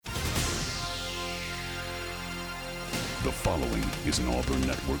The following is an Auburn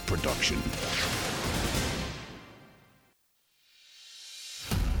Network production.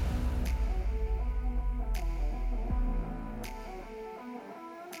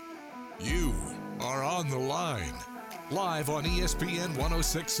 You are on the line. Live on ESPN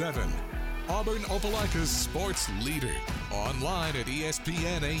 1067. Auburn Opelika's sports leader. Online at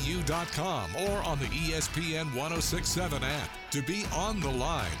espnau.com or on the ESPN 1067 app. To be on the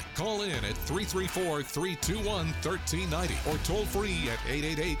line, call in at 334-321-1390 or toll free at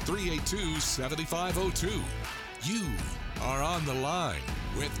 888-382-7502. You are on the line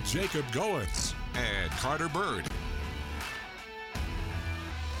with Jacob Goins and Carter Byrd.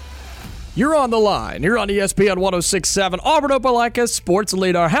 You're on the line. You're on ESPN 1067, Auburn Opelika's sports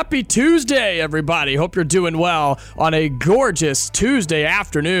leader. Happy Tuesday, everybody. Hope you're doing well on a gorgeous Tuesday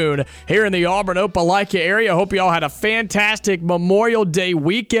afternoon here in the Auburn Opelika area. Hope you all had a fantastic Memorial Day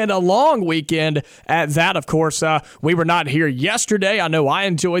weekend, a long weekend at that, of course. We were not here yesterday. I know I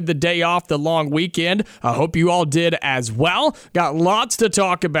enjoyed the day off, the long weekend. I hope you all did as well. Got lots to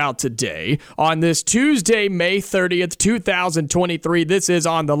talk about today on this Tuesday, May 30th, 2023. This is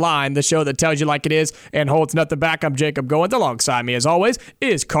On the Line, the show that tells you like it is and holds nothing back. I'm Jacob Goins. Alongside me, as always,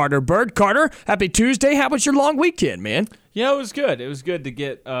 is Carter Byrd. Carter, happy Tuesday. How was your long weekend, man? Yeah, it was good. It was good to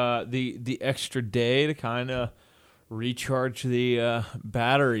get the extra day to kind of recharge the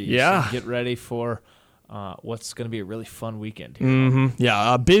batteries. Yeah. And get ready for what's going to be a really fun weekend here.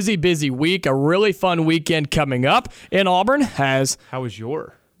 Yeah, a busy week. A really fun weekend coming up in Auburn. How was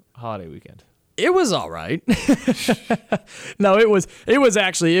your holiday weekend? It was all right. No, it was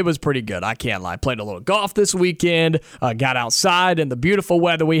pretty good. I can't lie. Played a little golf this weekend, got outside in the beautiful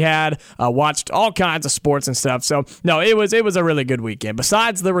weather we had, watched all kinds of sports and stuff. So, no, it was a really good weekend.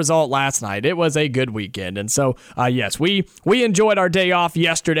 Besides the result last night, it was a good weekend. And so, yes, we enjoyed our day off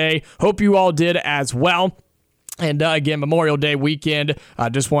yesterday. Hope you all did as well. And again, Memorial Day weekend, I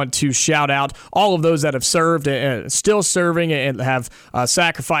just want to shout out all of those that have served and still serving and have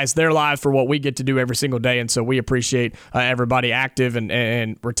sacrificed their lives for what we get to do every single day. And so we appreciate everybody active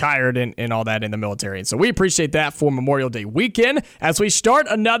and retired and all that in the military. And so we appreciate that for Memorial Day weekend as we start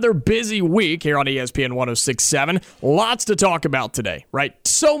another busy week here on ESPN 1067. Lots to talk about today, right?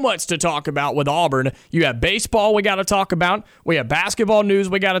 So much to talk about with Auburn. You have baseball we got to talk about. We have basketball news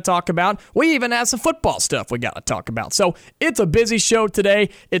we got to talk about. We even have some football stuff we got to talk about. So it's a busy show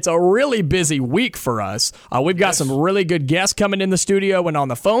today. It's a really busy week for us. We've got some really good guests coming in the studio and on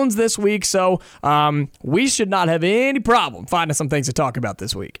the phones this week. So we should not have any problem finding some things to talk about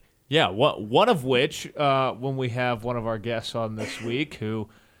this week. Yeah, one of which, when we have one of our guests on this week who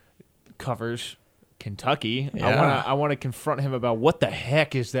covers Kentucky, yeah. I want to confront him about what the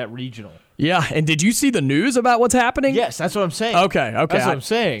heck is that regional. Yeah, and did you see the news about what's happening? Yes, that's what I'm saying. Okay. That's what I'm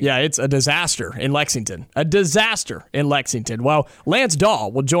saying. Yeah, it's a disaster in Lexington. A disaster in Lexington. Well, Lance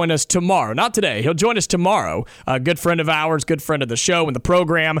Dahl will join us tomorrow. Not today. He'll join us tomorrow. A good friend of ours, good friend of the show and the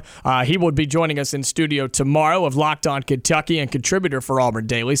program. He will be joining us in studio tomorrow of Locked On Kentucky and contributor for Auburn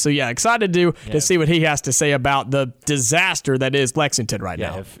Daily. So, yeah, excited to see what he has to say about the disaster that is Lexington right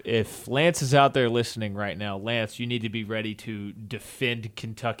now. If Lance is out there listening right now, Lance, you need to be ready to defend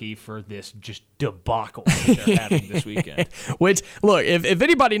Kentucky for this just debacle that they're having this weekend. Which, look, if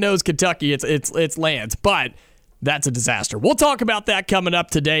anybody knows Kentucky, it's Lance, but that's a disaster. We'll talk about that coming up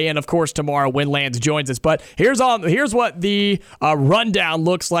today and, of course, tomorrow when Lance joins us. But here's what the rundown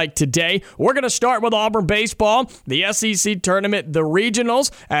looks like today. We're going to start with Auburn Baseball, the SEC tournament, the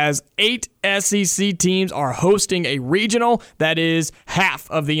regionals, as 8 SEC teams are hosting a regional that is half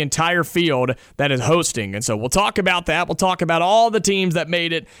of the entire field that is hosting. And so we'll talk about that. We'll talk about all the teams that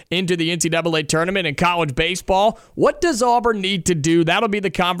made it into the NCAA tournament in college baseball. What does Auburn need to do? That'll be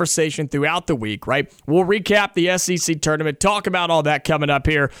the conversation throughout the week, right? We'll recap the SEC tournament, talk about all that coming up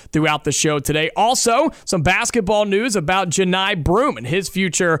here throughout the show today. Also, some basketball news about Johni Broome and his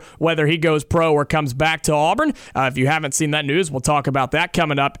future, whether he goes pro or comes back to Auburn. If you haven't seen that news, we'll talk about that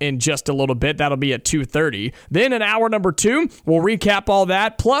coming up in just a little bit. That'll be at 2:30. Then in hour number 2, we'll recap all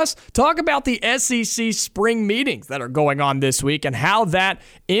that, plus talk about the SEC spring meetings that are going on this week and how that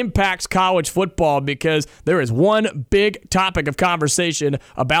impacts college football, because there is one big topic of conversation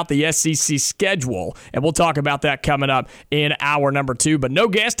about the SEC schedule, and we'll talk about that coming up in hour number 2. But no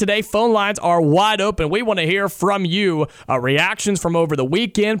guest today. Phone lines are wide open. We want to hear from you. Reactions from over the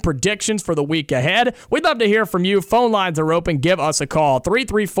weekend, predictions for the week ahead. We'd love to hear from you. Phone lines are open. Give us a call.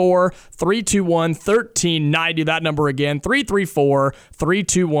 334-321-1390. That number again,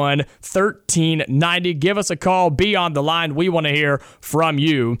 334-321-1390. Give us a call. Be on the line. We want to hear from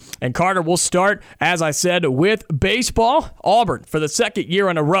you. And Carter, we'll start, as I said, with baseball. Auburn, for the second year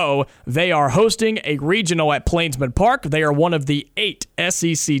in a row, they are hosting a regional at Plainsman Park. They are one of the 8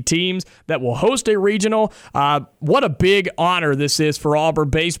 SEC teams that will host a regional. What a big honor this is for Auburn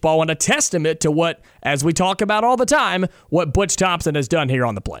baseball, and a testament to what, as we talk about all the time, what Butch Thompson has done here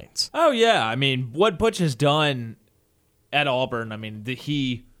on the Plains. Oh, yeah. I mean, what Butch has done at Auburn, I mean,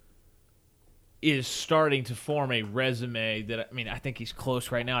 he is starting to form a resume that, I mean, I think he's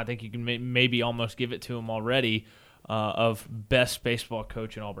close right now. I think you can maybe almost give it to him already of best baseball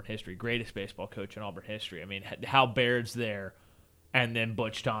coach in Auburn history, greatest baseball coach in Auburn history. I mean, how Byrd's there, and then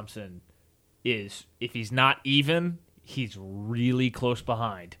Butch Thompson is, if he's not even, he's really close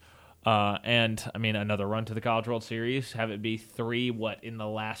behind. And, I mean, another run to the College World Series, have it be 3, in the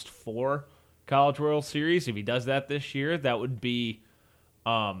last 4 College World Series. If he does that this year, that would be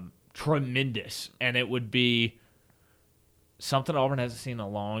tremendous, and it would be something Auburn hasn't seen in a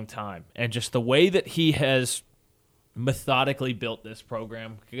long time. And just the way that he has methodically built this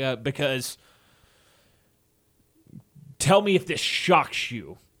program, because tell me if this shocks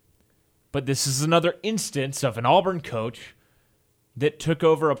you, but this is another instance of an Auburn coach that took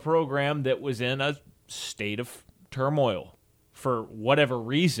over a program that was in a state of turmoil for whatever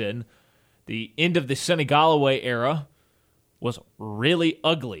reason. The end of the Sonny Galloway era was really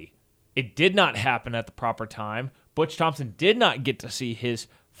ugly. It did not happen at the proper time. Butch Thompson did not get to see his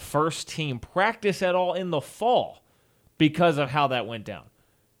first team practice at all in the fall because of how that went down.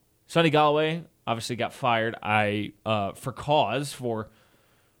 Sonny Galloway obviously got fired for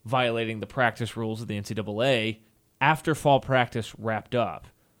violating the practice rules of the NCAA after fall practice wrapped up.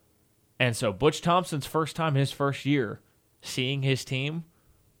 And so Butch Thompson's first time, his first year, seeing his team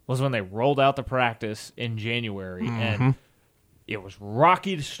was when they rolled out the practice in January, and it was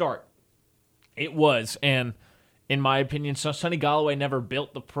rocky to start. It was, and in my opinion, Sonny Galloway never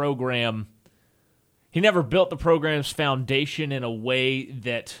built the program. He never built the program's foundation in a way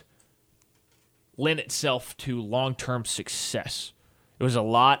that lent itself to long-term success. It was a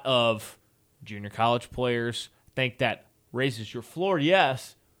lot of junior college players. I think that raises your floor,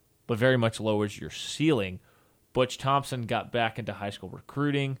 yes, but very much lowers your ceiling. Butch Thompson got back into high school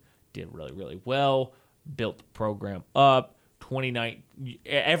recruiting, did really, really well, built the program up.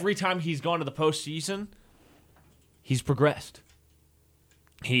 Every time he's gone to the postseason, he's progressed.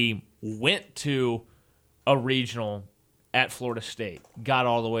 He went to a regional at Florida State, got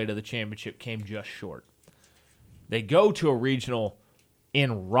all the way to the championship, came just short. They go to a regional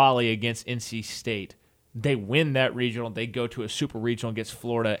in Raleigh against NC State. They win that regional. They go to a super regional against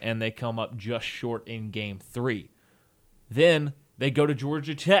Florida, and they come up just short in Game 3. Then they go to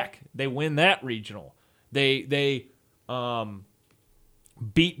Georgia Tech. They win that regional. They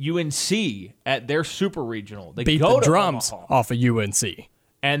beat UNC at their super regional. They beat go the to drums Omaha. off of UNC.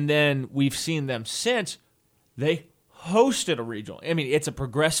 And then we've seen them since. They hosted a regional. I mean, it's a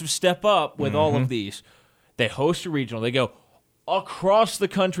progressive step up with all of these. They host a regional. They go across the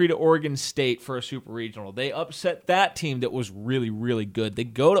country to Oregon State for a super regional. They upset that team that was really, really good. They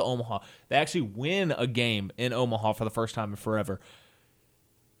go to Omaha. They actually win a game in Omaha for the first time in forever.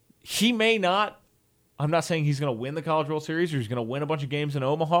 He may not. I'm not saying he's going to win the College World Series or he's going to win a bunch of games in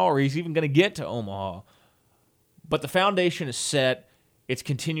Omaha or he's even going to get to Omaha. But the foundation is set. It's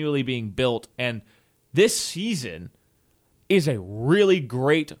continually being built. And this season is a really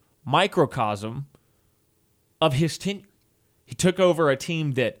great microcosm of his tenure. He took over a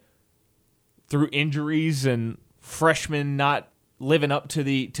team that, through injuries and freshmen not living up to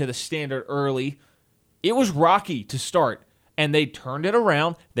the standard early, it was rocky to start. And they turned it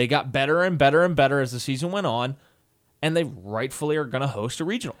around. They got better and better and better as the season went on. And they rightfully are going to host a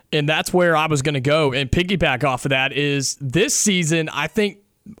regional. And that's where I was going to go and piggyback off of that is this season, I think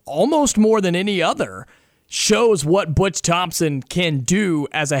almost more than any other, shows what Butch Thompson can do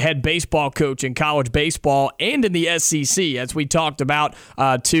as a head baseball coach in college baseball and in the SEC, as we talked about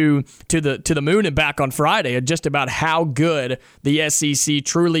to the moon and back on Friday, just about how good the SEC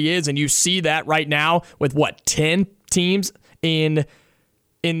truly is. And you see that right now with 10 teams in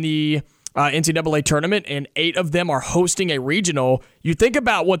the NCAA tournament, and 8 of them are hosting a regional. You think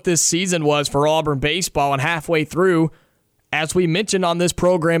about what this season was for Auburn baseball, and halfway through, as we mentioned on this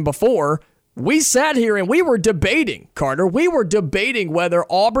program before, we sat here and we were debating, Carter, whether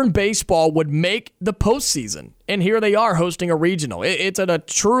Auburn baseball would make the postseason. And here they are hosting a regional. It's a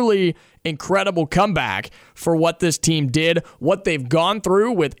truly incredible comeback for what this team did, what they've gone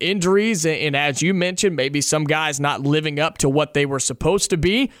through with injuries, and as you mentioned, maybe some guys not living up to what they were supposed to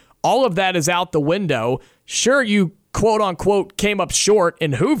be. All of that is out the window. Sure, you quote-unquote came up short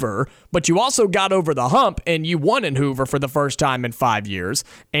in Hoover, but you also got over the hump and you won in Hoover for the first time in 5 years.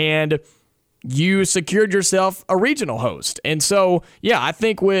 And you secured yourself a regional host. And so, yeah, I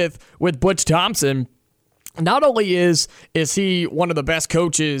think with Butch Thompson, not only is he one of the best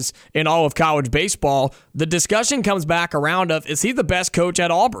coaches in all of college baseball, the discussion comes back around of, is he the best coach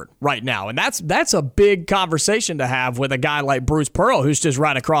at Auburn right now? And that's a big conversation to have with a guy like Bruce Pearl, who's just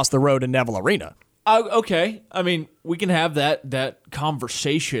right across the road in Neville Arena. Okay. I mean, we can have that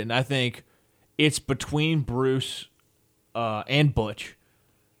conversation. I think it's between Bruce and Butch.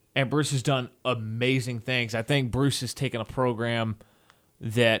 And Bruce has done amazing things. I think Bruce has taken a program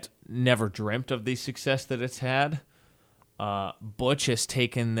that never dreamt of the success that it's had. Butch has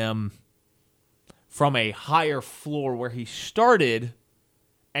taken them from a higher floor where he started,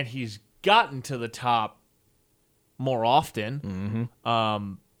 and he's gotten to the top more often.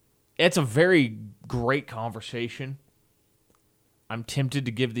 Mm-hmm. It's a very great conversation. I'm tempted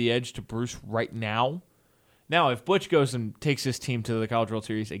to give the edge to Bruce right now. Now, if Butch goes and takes his team to the College World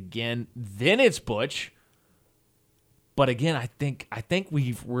Series again, then it's Butch. But again, I think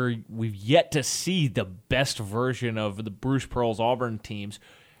we've yet to see the best version of the Bruce Pearl's Auburn teams,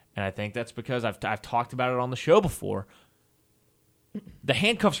 and I think that's because I've talked about it on the show before. The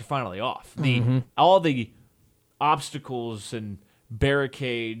handcuffs are finally off. All the obstacles and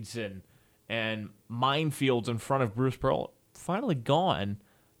barricades and minefields in front of Bruce Pearl finally gone.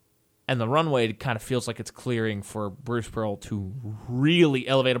 And the runway kind of feels like it's clearing for Bruce Pearl to really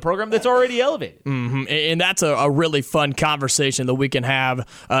elevate a program that's already elevated. Mm-hmm. And that's a really fun conversation that we can have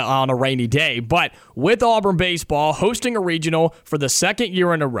on a rainy day. But with Auburn Baseball hosting a regional for the second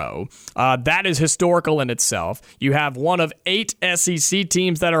year in a row, that is historical in itself. You have one of 8 SEC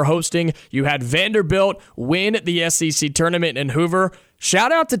teams that are hosting. You had Vanderbilt win the SEC tournament in Hoover.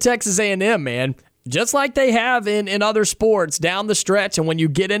 Shout out to Texas A&M, man. Just like they have in other sports down the stretch, and when you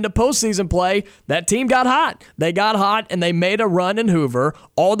get into postseason play, that team got hot. They got hot, and they made a run in Hoover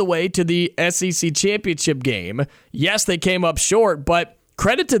all the way to the SEC championship game. Yes, they came up short, but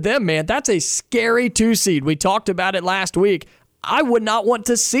credit to them, man. That's a scary 2 seed. We talked about it last week. I would not want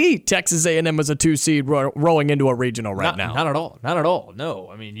to see Texas A&M as a 2 seed rolling into a regional now. Not at all. Not at all. No,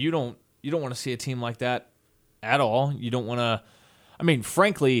 I mean you don't want to see a team like that at all. You don't want to. I mean,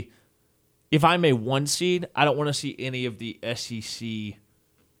 frankly. If I'm a 1 seed, I don't want to see any of the SEC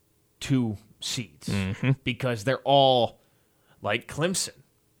 2 seeds because they're all like Clemson.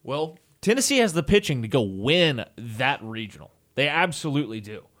 Well, Tennessee has the pitching to go win that regional. They absolutely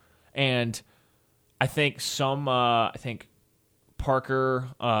do. And I think Parker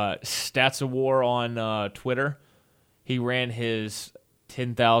Stats of War on Twitter, he ran his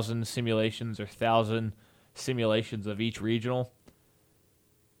 10,000 simulations or 1,000 simulations of each regional.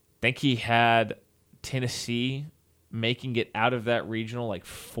 I think he had Tennessee making it out of that regional like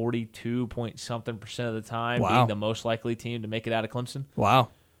 42-point-something% of the time, being the most likely team to make it out of Clemson. Wow.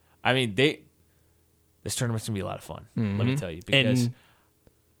 I mean, this tournament's going to be a lot of fun, let me tell you, because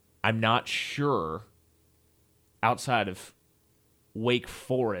I'm not sure outside of Wake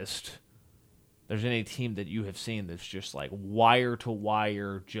Forest there's any team that you have seen that's just like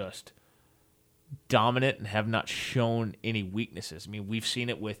wire-to-wire just dominant and have not shown any weaknesses. I mean, we've seen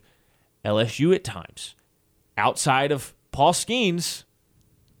it with LSU at times. Outside of Paul Skeens,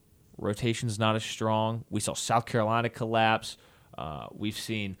 rotation's not as strong. We saw South Carolina collapse. We've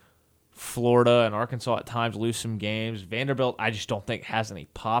seen Florida and Arkansas at times lose some games. Vanderbilt, I just don't think has any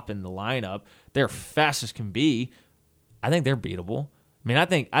pop in the lineup. They're fast as can be. I think they're beatable. I mean, I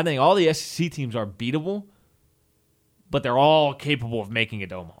think all the SEC teams are beatable, but they're all capable of making it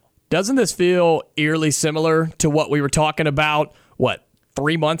to Omaha. Doesn't this feel eerily similar to what we were talking about,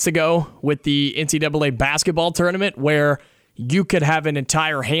 3 months ago with the NCAA basketball tournament, where you could have an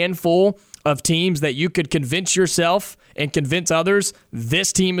entire handful of teams that you could convince yourself and convince others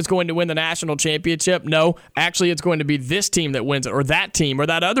this team is going to win the national championship? No, actually it's going to be this team that wins it, or that team, or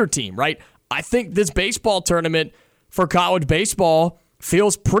that other team, right? I think this baseball tournament for college baseball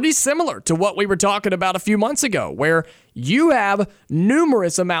feels pretty similar to what we were talking about a few months ago, where you have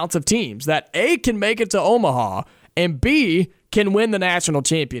numerous amounts of teams that A, can make it to Omaha, and B, can win the national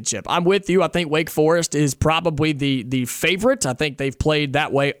championship. I'm with you. I think Wake Forest is probably the favorite. I think they've played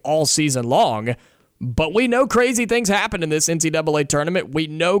that way all season long. But we know crazy things happen in this NCAA tournament. We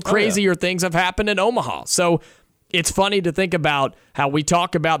know crazier things have happened in Omaha. So it's funny to think about how we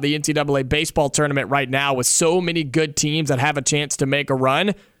talk about the NCAA baseball tournament right now with so many good teams that have a chance to make a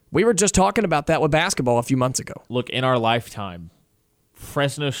run. We were just talking about that with basketball a few months ago. Look, in our lifetime,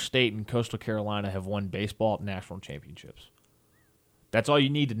 Fresno State and Coastal Carolina have won baseball national championships. That's all you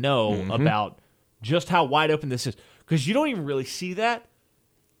need to know about just how wide open this is. Because you don't even really see that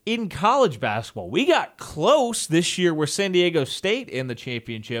in college basketball. We got close this year with San Diego State in the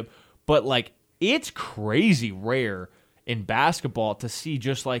championship, but it's crazy rare in basketball to see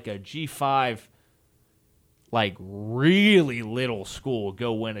just like a G5 like really little school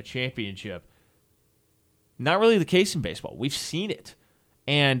go win a championship. Not really the case in baseball. We've seen it.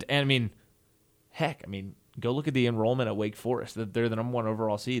 And I mean, heck, go look at the enrollment at Wake Forest. They're the number 1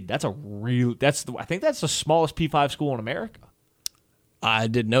 overall seed. I think that's the smallest P5 school in America. I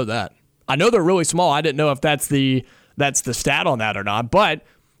didn't know that. I know they're really small. I didn't know if that's the stat on that or not. But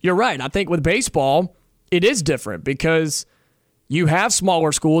you're right. I think with baseball, it is different because you have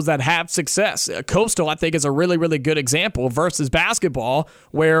smaller schools that have success. Coastal, I think, is a really, really good example versus basketball,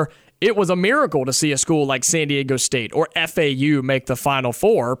 where it was a miracle to see a school like San Diego State or FAU make the Final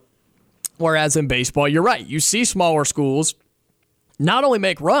Four. Whereas in baseball, you're right. You see smaller schools not only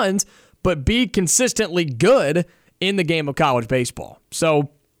make runs, but be consistently good in the game of college baseball.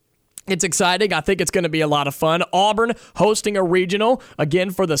 So it's exciting. I think it's going to be a lot of fun. Auburn hosting a regional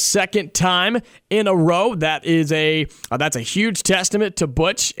again for the second time in a row. That's a huge testament to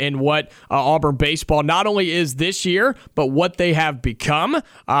Butch and what Auburn baseball not only is this year, but what they have become.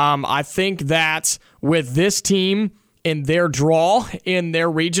 I think that with this team in their draw in their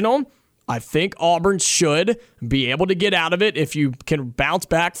regional, I think Auburn should be able to get out of it if you can bounce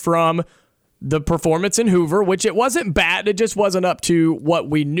back from the performance in Hoover, which it wasn't bad. It just wasn't up to what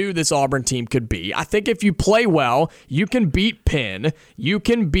we knew this Auburn team could be. I think if you play well, you can beat Penn. You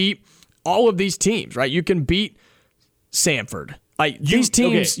can beat all of these teams, right? You can beat Samford. These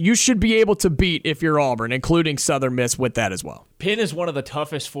teams, you should be able to beat if you're Auburn, including Southern Miss with that as well. Penn is one of the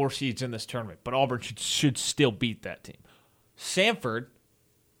toughest 4 seeds in this tournament, but Auburn should still beat that team. Samford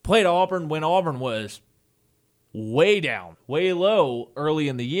played Auburn when Auburn was way down, way low early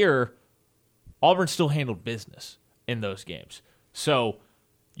in the year. Auburn still handled business in those games. So,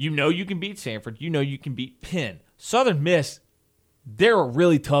 you can beat Samford. You can beat Penn. Southern Miss, they're a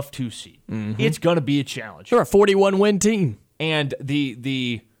really tough 2 seed. Mm-hmm. It's going to be a challenge. They're a 41-win team. And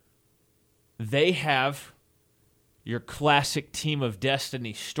they have your classic team of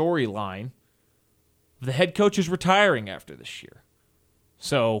destiny storyline. The head coach is retiring after this year.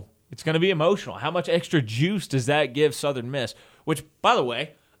 So, it's going to be emotional. How much extra juice does that give Southern Miss? Which, by the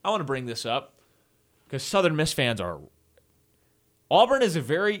way, I want to bring this up, because Southern Miss fans are... Auburn is a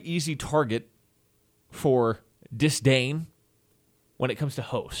very easy target for disdain when it comes to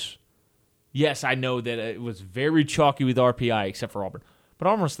hosts. Yes, I know that it was very chalky with RPI, except for Auburn. But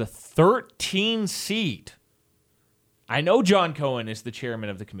Auburn was the 13 seed. I know John Cohen is the chairman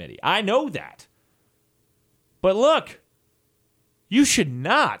of the committee. I know that. But look, you should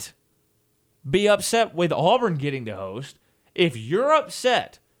not be upset with Auburn getting to host. If you're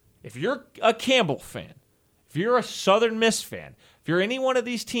upset... If you're a Campbell fan, if you're a Southern Miss fan, if you're any one of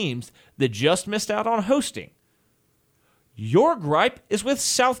these teams that just missed out on hosting, your gripe is with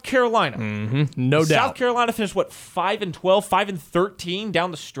South Carolina. Mm-hmm. No doubt. South Carolina finished, 5-12, 5-13 down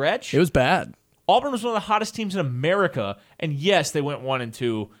the stretch? It was bad. Auburn was one of the hottest teams in America, and yes, they went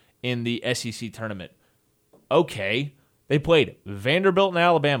 1-2 in the SEC tournament. Okay, they played Vanderbilt and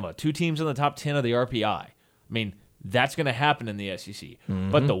Alabama, 2 teams in the top 10 of the RPI. That's going to happen in the SEC.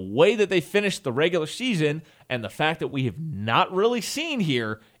 Mm-hmm. But the way that they finished the regular season and the fact that we have not really seen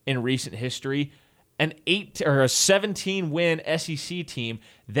here in recent history, a 17-win SEC team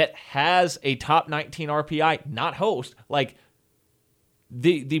that has a top 19 RPI, not host,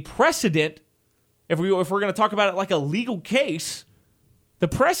 the precedent, if we're going to talk about it like a legal case, the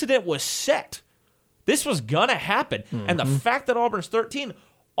precedent was set. This was going to happen. Mm-hmm. And the fact that Auburn's 13,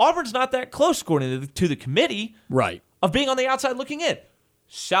 Auburn's not that close, according to the committee, right, of being on the outside looking in.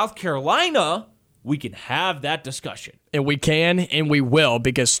 South Carolina, we can have that discussion. And we can, and we will,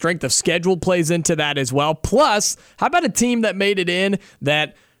 because strength of schedule plays into that as well. Plus, how about a team that made it in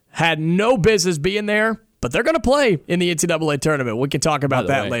that had no business being there, but they're going to play in the NCAA tournament? We can talk about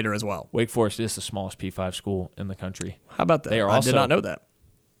that later as well. Wake Forest is the smallest P5 school in the country. How about that? They are I did not know that.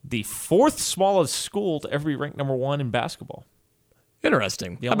 The 4th smallest school to ever be ranked number 1 in basketball.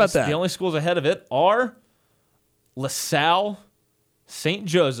 Interesting. How about that? The only schools ahead of it are LaSalle, St.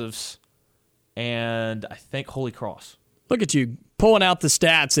 Joseph's, and I think Holy Cross. Look at you pulling out the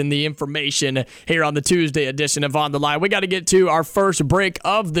stats and the information here on the Tuesday edition of On the Line. We got to get to our first break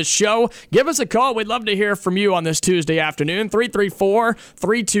of the show. Give us a call. We'd love to hear from you on this Tuesday afternoon.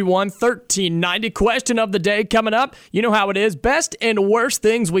 334-321-1390. Question of the day coming up. You know how it is. Best and worst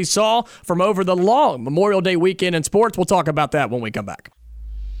things we saw from over the long Memorial Day weekend in sports. We'll talk about that when we come back.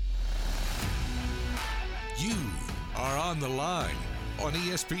 You are On the Line on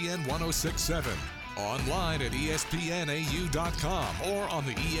ESPN 106.7. Online at ESPNAU.com or on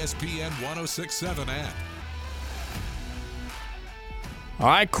the ESPN 106.7 app. All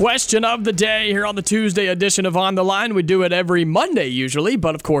right, question of the day here on the Tuesday edition of On the Line. We do it every Monday usually,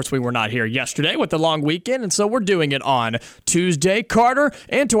 but of course we were not here yesterday with the long weekend, and so we're doing it on Tuesday. Carter,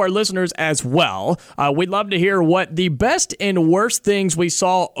 and to our listeners as well, we'd love to hear what the best and worst things we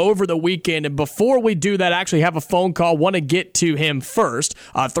saw over the weekend. And before we do that, actually have a phone call. Want to get to him first.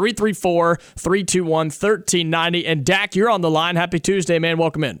 334-321-1390. And Dak, you're on the line. Happy Tuesday, man.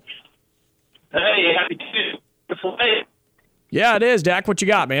 Welcome in. Hey, happy Tuesday. Yeah, it is, Dak. What you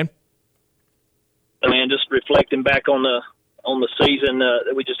got, man? Man, just reflecting back on the season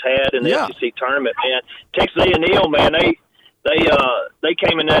that we just had in the SEC tournament, man. Texas A&M, man, they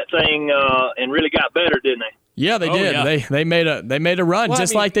came in that thing and really got better, didn't they? Yeah, they did. Yeah. They made a run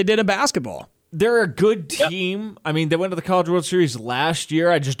like they did in basketball. They're a good team. I mean, they went to the College World Series last year.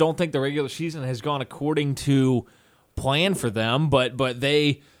 I just don't think the regular season has gone according to plan for them, but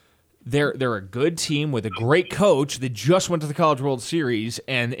They're a good team with a great coach that just went to the College World Series,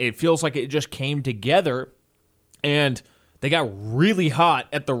 and it feels like it just came together, and they got really hot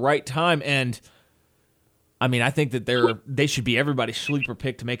at the right time. And I mean, I think that they should be everybody's sleeper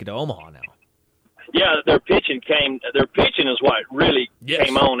pick to make it to Omaha now. Yeah, their pitching is what really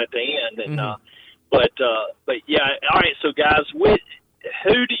came on at the end, and but yeah, all right. So guys,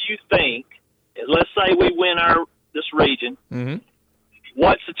 who do you think? Let's say we win this region. Mm-hmm.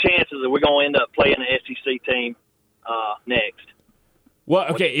 What's the chances that we're going to end up playing an SEC team next?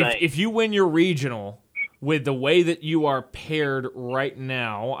 Well, okay, if you win your regional with the way that you are paired right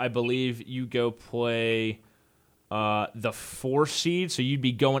now, I believe you go play the 4 seed, so you'd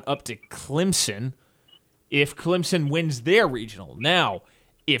be going up to Clemson if Clemson wins their regional. Now,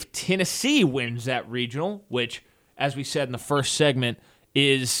 if Tennessee wins that regional, which, as we said in the first segment,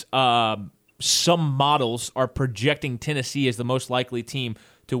 is some models are projecting Tennessee as the most likely team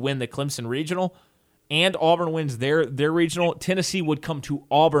to win the Clemson regional, and Auburn wins their regional, Tennessee would come to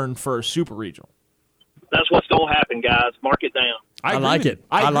Auburn for a super regional. That's what's going to happen, guys. Mark it down. I like it.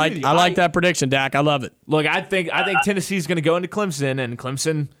 I like that prediction, Dak. I love it. Look, I think Tennessee's going to go into Clemson, and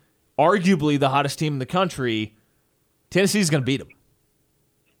Clemson, arguably the hottest team in the country, Tennessee's going to beat them.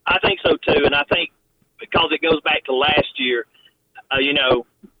 I think so too, and I think because it goes back to last year,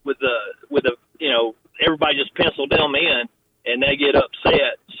 with the everybody just penciled them in and they get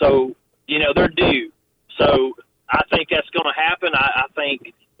upset. So, they're due. So I think that's going to happen. I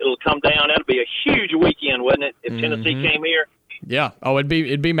think it'll come down. That'll be a huge weekend, wouldn't it, if Tennessee came here? Yeah. Oh,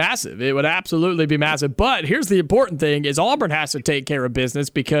 it'd be massive. It would absolutely be massive. But here's the important thing is Auburn has to take care of business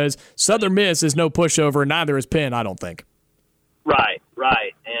because Southern Miss is no pushover, and neither is Penn, I don't think. Right.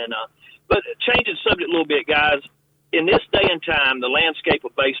 And but changing the subject a little bit, guys. In this day and time, the landscape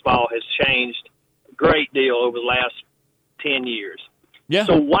of baseball has changed a great deal over the last 10 years. Yeah.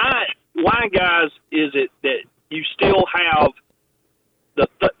 So why, guys, is it that you still have the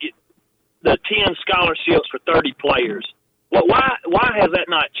 10 scholarships for 30 players? Well, why has that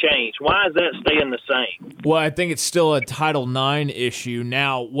not changed? Why is that staying the same? Well, I think it's still a Title IX issue.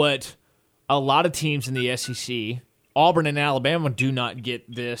 Now, what a lot of teams in the SEC, Auburn and Alabama, do not get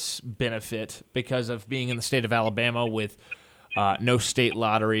this benefit because of being in the state of Alabama with no state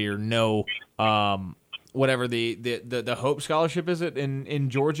lottery or no whatever the Hope Scholarship is it in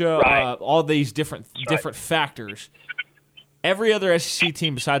Georgia. Right. All these different factors. Every other SEC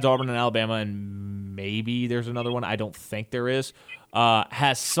team besides Auburn and Alabama, and maybe there's another one, I don't think there is,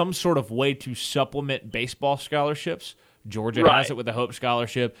 has some sort of way to supplement baseball scholarships. Georgia has it with the Hope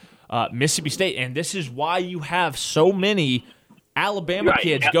Scholarship. Mississippi State, and this is why you have so many Alabama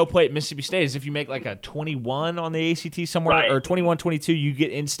kids go play at Mississippi State, is if you make like a 21 on the ACT somewhere, or 21, 22, you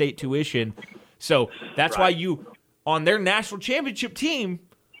get in-state tuition. So that's why you, on their national championship team,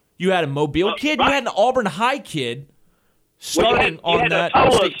 you had a Mobile kid, you had an Auburn High kid starting on that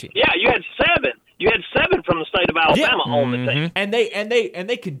state team. Yeah, you had 7. You had 7 from the state of Alabama on the team. And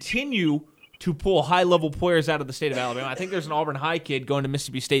they continue to pull high-level players out of the state of Alabama. I think there's an Auburn High kid going to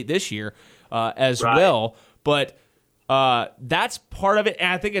Mississippi State this year as well. But that's part of it.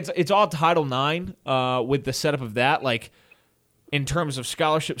 And I think it's all Title IX with the setup of that. Like, in terms of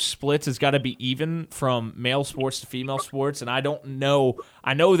scholarship splits, it's got to be even from male sports to female sports. And I don't know.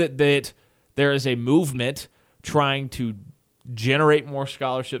 I know that there is a movement trying to generate more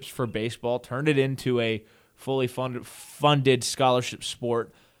scholarships for baseball, turn it into a fully funded scholarship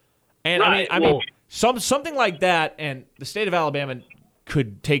sport. And I mean, something like that, and the state of Alabama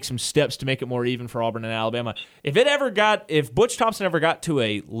could take some steps to make it more even for Auburn and Alabama. If Butch Thompson ever got to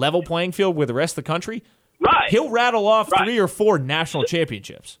a level playing field with the rest of the country, he'll rattle off 3 or 4 national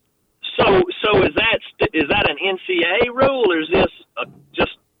championships. So is that an NCAA rule, or is this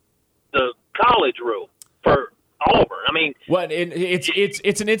just the college rule for Auburn. I mean,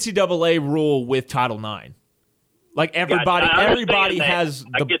 it's an NCAA rule with Title IX. Like everybody has.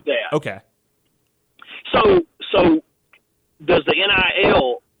 I get that. Okay. So does the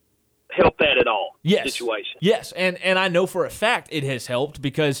NIL help that at all? Yes. Situation. Yes, and I know for a fact it has helped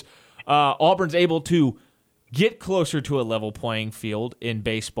because Auburn's able to get closer to a level playing field in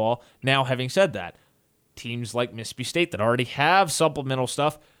baseball. Now, having said that, teams like Mississippi State that already have supplemental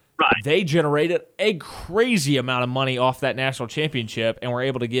stuff, right, they generated a crazy amount of money off that national championship and were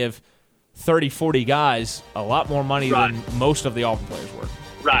able to give 30, 40 guys a lot more money than most of the Auburn players were.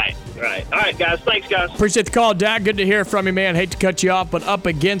 Right. All right, guys. Thanks, guys. Appreciate the call, Dak. Good to hear from you, man. Hate to cut you off, but up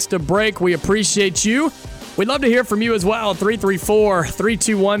against a break. We appreciate you. We'd love to hear from you as well.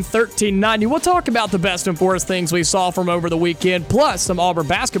 334-321-1390. We'll talk about the best and worst things we saw from over the weekend, plus some Auburn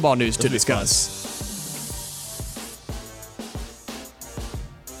basketball news to discuss.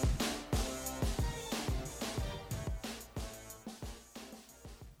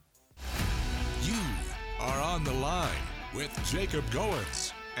 You are on the line with Jacob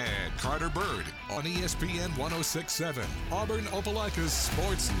Goins and Carter Byrd on ESPN 106.7, Auburn Opelika's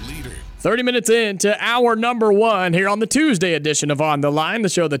sports leader. 30 minutes into hour number one here on the Tuesday edition of On the Line, the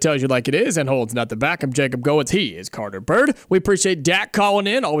show that tells you like it is and holds nothing back. I'm Jacob Goins. He is Carter Byrd. We appreciate Dak calling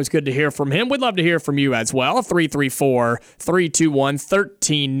in. Always good to hear from him. We'd love to hear from you as well.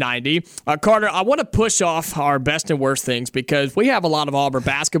 334-321-1390. Carter, I want to push off our best and worst things because we have a lot of Auburn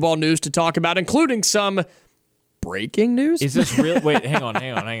basketball news to talk about, including some breaking news? Is this real? Wait, hang on.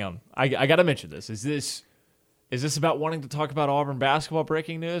 I got to mention this. Is this about wanting to talk about Auburn basketball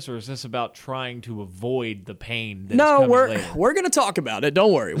breaking news, or is this about trying to avoid the pain that's coming later? We're going to talk about it.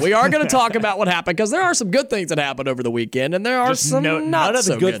 Don't worry. We are going to talk about what happened because there are some good things that happened over the weekend, and there are some none of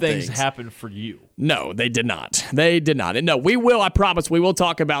the good things happened for you. No, they did not. And no, we will. I promise we will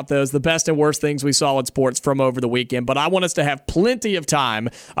talk about those, the best and worst things we saw in sports from over the weekend. But I want us to have plenty of time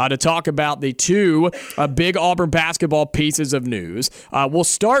to talk about the two big Auburn basketball pieces of news. We'll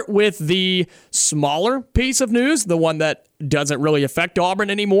start with the smaller piece of news, the one that doesn't really affect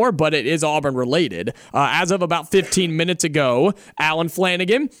Auburn anymore, but it is Auburn related. As of about 15 minutes ago, Alan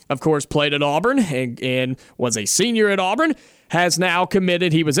Flanagan, of course, played at Auburn and was a senior at Auburn, has now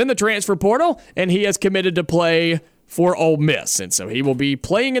committed. He was in the transfer portal, and he has committed to play for Ole Miss. And so he will be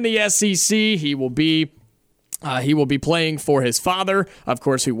playing in the SEC. He will be playing for his father, of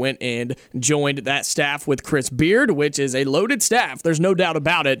course, who went and joined that staff with Chris Byrd, which is a loaded staff. There's no doubt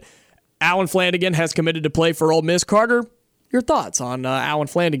about it. Alan Flanagan has committed to play for Ole Miss. Carter, your thoughts on Alan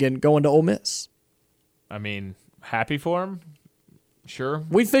Flanagan going to Ole Miss? I mean, happy for him. Sure.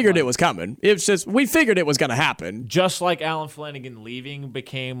 We figured it was coming. It's just we figured it was going to happen. Just like Alan Flanagan leaving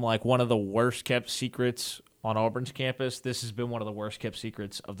became like one of the worst kept secrets on Auburn's campus, this has been one of the worst kept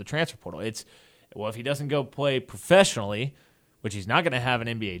secrets of the transfer portal. If he doesn't go play professionally, which he's not going to have an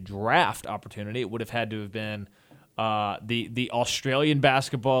NBA draft opportunity, it would have had to have been the Australian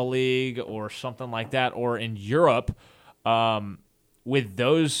Basketball League or something like that, or in Europe. With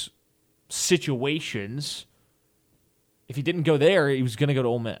those situations, if he didn't go there, he was going to go to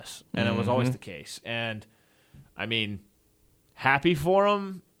Ole Miss, and it was always the case. And, I mean, happy for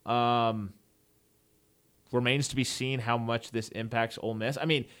him. Remains to be seen how much this impacts Ole Miss. I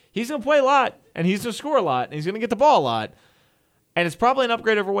mean, he's going to play a lot, and he's going to score a lot, and he's going to get the ball a lot, and it's probably an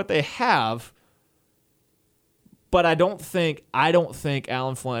upgrade over what they have. But I don't think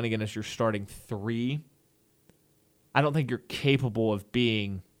Alan Flanagan is your starting three. I don't think you're capable of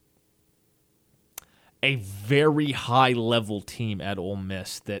being a very high-level team at Ole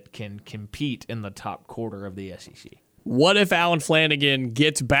Miss that can compete in the top quarter of the SEC. What if Alan Flanagan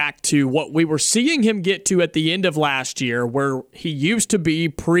gets back to what we were seeing him get to at the end of last year, where he used to be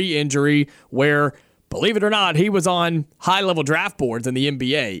pre-injury, where, believe it or not, he was on high-level draft boards in the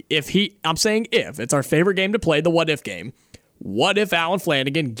NBA. I'm saying if, it's our favorite game to play, the what-if game. What if Alan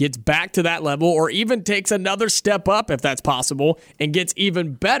Flanagan gets back to that level or even takes another step up, if that's possible, and gets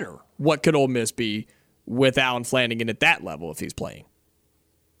even better? What could Ole Miss be with Alan Flanagan at that level if he's playing?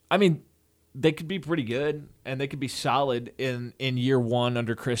 I mean, they could be pretty good, and they could be solid in year one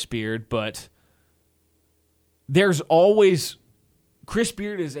under Chris Byrd, but there's always – Chris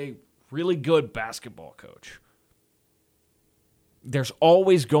Byrd is a really good basketball coach. There's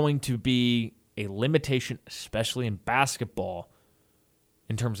always going to be a limitation, especially in basketball,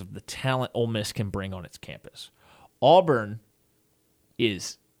 in terms of the talent Ole Miss can bring on its campus. Auburn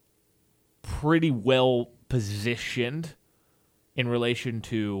is pretty well positioned in relation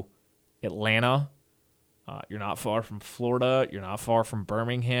to Atlanta. You're not far from Florida. You're not far from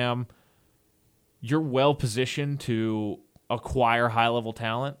Birmingham. You're well positioned to acquire high-level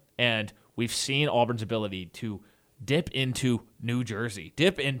talent, and we've seen Auburn's ability to dip into New Jersey,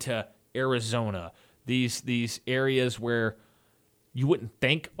 dip into Arizona, these areas where you wouldn't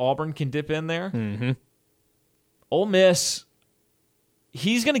think Auburn can dip in there. Mm-hmm. Ole Miss,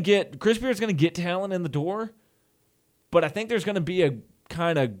 Chris Beard's going to get talent in the door, but I think there's going to be a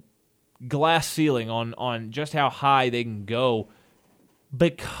kind of glass ceiling on just how high they can go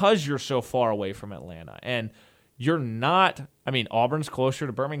because you're so far away from Atlanta. And you're not, Auburn's closer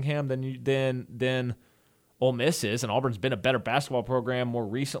to Birmingham than Ole Miss is, and Auburn's been a better basketball program more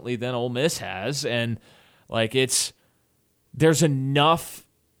recently than Ole Miss has. And there's enough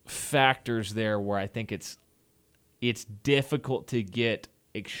factors there where I think it's difficult to get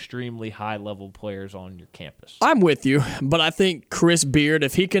extremely high-level players on your campus. I'm with you, but I think Chris Beard,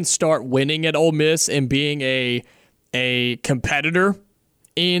 if he can start winning at Ole Miss and being a competitor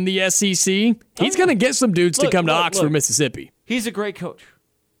in the SEC, he's going to get some dudes to come to Oxford, Mississippi. He's a great coach,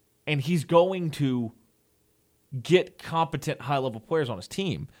 and he's going to get competent high-level players on his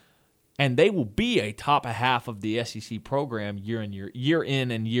team, and they will be a top half of the SEC program year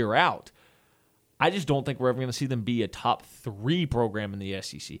in and year out. I just don't think we're ever going to see them be a top 3 program in the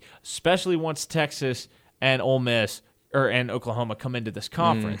SEC, especially once Texas and Ole Miss and Oklahoma come into this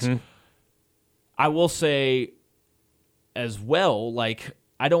conference. Mm-hmm. I will say as well,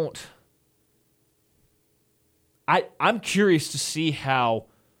 I'm curious to see how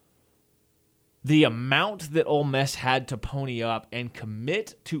the amount that Ole Miss had to pony up and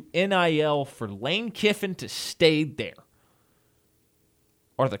commit to NIL for Lane Kiffin to stay there.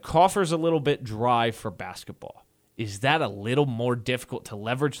 Are the coffers a little bit dry for basketball? Is that a little more difficult to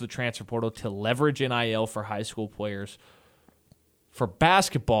leverage the transfer portal, to leverage NIL for high school players? For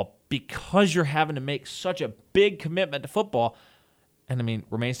basketball, because you're having to make such a big commitment to football, and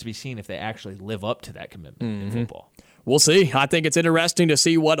remains to be seen if they actually live up to that commitment in football. We'll see. I think it's interesting to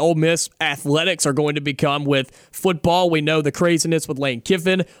see what Ole Miss athletics are going to become with football. We know the craziness with Lane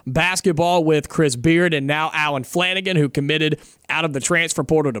Kiffin, basketball with Chris Beard, and now Alan Flanagan, who committed out of the transfer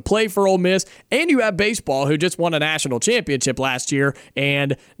portal to play for Ole Miss. And you have baseball, who just won a national championship last year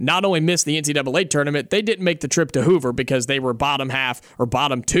and not only missed the NCAA tournament, they didn't make the trip to Hoover because they were bottom half or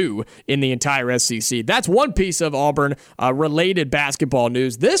bottom 2 in the entire SEC. That's one piece of Auburn-related basketball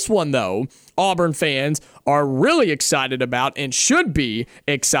news. This one, though, Auburn fans are really excited about and should be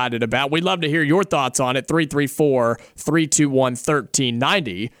excited about. We'd love to hear your thoughts on it.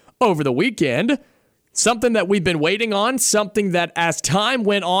 334-321-1390. Over the weekend, something that we've been waiting on, something that as time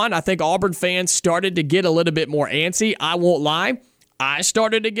went on, I think Auburn fans started to get a little bit more antsy. I won't lie. I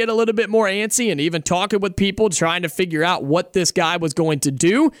started to get a little bit more antsy and even talking with people trying to figure out what this guy was going to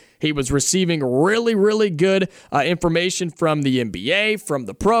do. He was receiving really, really good information from the NBA, from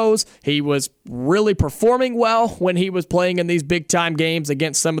the pros. He was really performing well when he was playing in these big-time games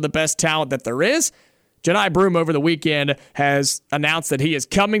against some of the best talent that there is. Johni Broome over the weekend has announced that he is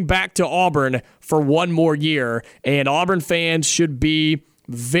coming back to Auburn for one more year, and Auburn fans should be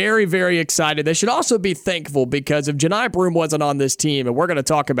very, very excited. They should also be thankful because if Johni Broome wasn't on this team, and we're going to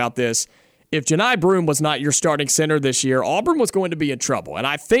talk about this, if Johni Broome was not your starting center this year, Auburn was going to be in trouble. And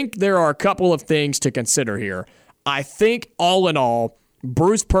I think there are a couple of things to consider here. I think all in all,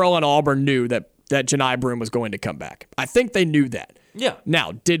 Bruce Pearl and Auburn knew that Johni Broome was going to come back. I think they knew that. Yeah.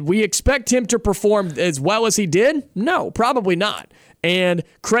 Now, did we expect him to perform as well as he did? No, probably not. And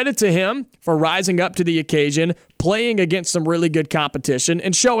credit to him for rising up to the occasion, playing against some really good competition,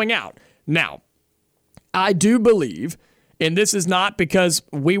 and showing out. Now, I do believe, and this is not because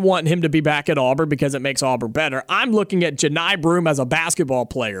we want him to be back at Auburn because it makes Auburn better. I'm looking at Johni Broome as a basketball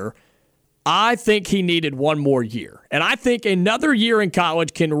player. I think he needed one more year. And I think another year in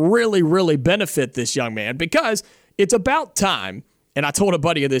college can really, really benefit this young man because it's about time, and I told a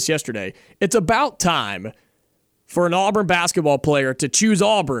buddy of this yesterday, it's about time for an Auburn basketball player to choose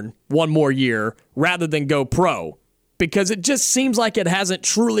Auburn one more year rather than go pro, because it just seems like it hasn't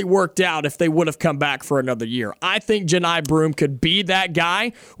truly worked out if they would have come back for another year. I think Johni Broome could be that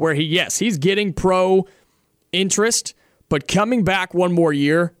guy where he's getting pro interest, but coming back one more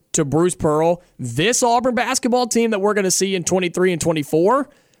year to Bruce Pearl, this Auburn basketball team that we're going to see in 23 and 24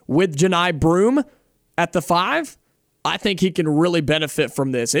 with Johni Broome at the 5, I think he can really benefit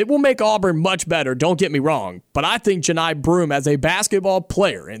from this. It will make Auburn much better, don't get me wrong, but I think Johni Broome as a basketball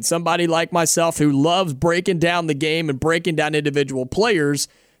player and somebody like myself who loves breaking down the game and breaking down individual players,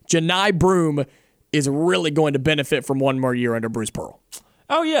 Johni Broome is really going to benefit from one more year under Bruce Pearl.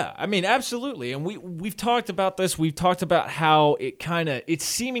 Oh, yeah. Absolutely. And we've talked about this. We've talked about how it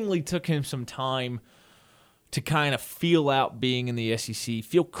seemingly took him some time to kind of feel out being in the SEC,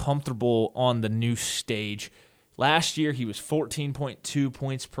 feel comfortable on the new stage. Last year, he was 14.2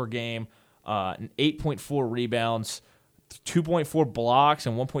 points per game, 8.4 rebounds, 2.4 blocks,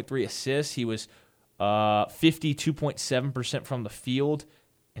 and 1.3 assists. He was 52.7% from the field,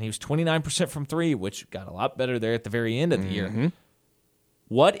 and he was 29% from three, which got a lot better there at the very end of the year.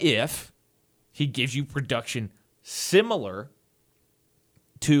 What if he gives you production similar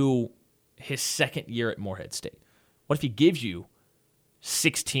to his second year at Morehead State? What if he gives you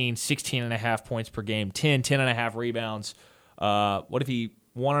 16 and a half points per game, 10 and a half rebounds? What if he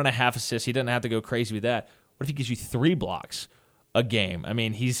 1.5 assists? He doesn't have to go crazy with that. What if he gives you 3 blocks a game? I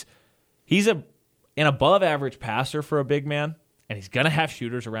mean, he's an above-average passer for a big man, and he's going to have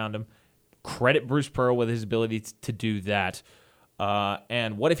shooters around him. Credit Bruce Pearl with his ability to do that.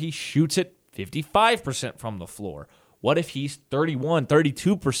 And what if he shoots it 55% from the floor? What if he's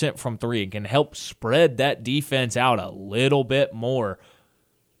 32% from three and can help spread that defense out a little bit more?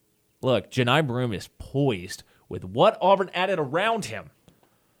 Look, Johni Broome is poised with what Auburn added around him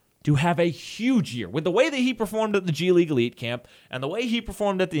to have a huge year. With the way that he performed at the G League Elite Camp and the way he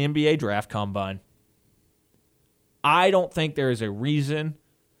performed at the NBA Draft Combine, I don't think there is a reason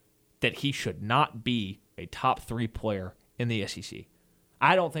that he should not be a top 3 player in the SEC.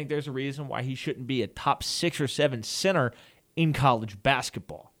 I don't think there's a reason why he shouldn't be a top 6 or 7 center in college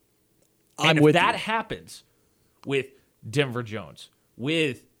basketball. And if that happens with Denver Jones,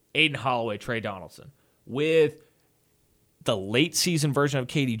 with Aiden Holloway, Trey Donaldson, with the late season version of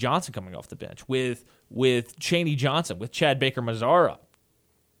KD Johnson coming off the bench, with Chaney Johnson, with Chad Baker-Mazara,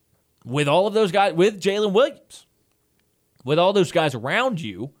 with all of those guys, with Jalen Williams, with all those guys around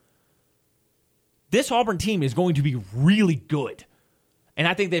you, this Auburn team is going to be really good. And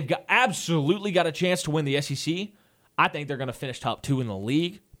I think they've absolutely got a chance to win the SEC. I think they're going to finish top 2 in the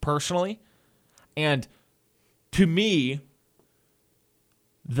league, personally. And to me,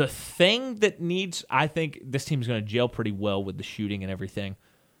 the thing that needs, I think this team is going to gel pretty well with the shooting and everything.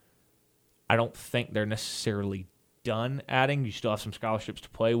 I don't think they're necessarily done adding. You still have some scholarships to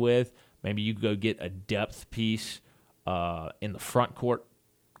play with. Maybe you go get a depth piece in the front court,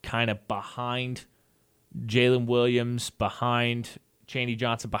 kind of behind Jalen Williams, behind Chaney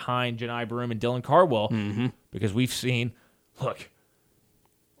Johnson, behind Johni Broome and Dylan Cardwell, because we've seen, look,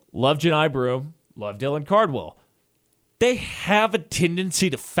 love Johni Broome, love Dylan Cardwell. They have a tendency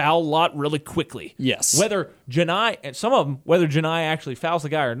to foul a lot really quickly. Yes. Whether Johni, and some of them, whether Johni actually fouls the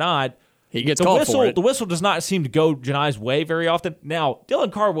guy or not, he gets called for it. The whistle does not seem to go Johni's way very often. Now,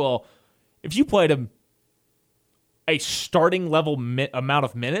 Dylan Cardwell, if you played him a starting level amount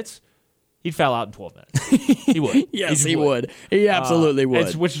of minutes, he'd foul out in 12 minutes. He would. Yes, he would. He absolutely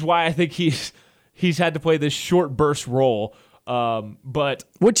would. Which is why I think he's had to play this short burst role. But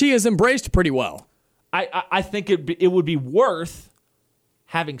which he has embraced pretty well. I think it would be worth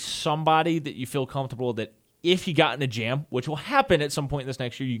having somebody that you feel comfortable that if you got in a jam, which will happen at some point this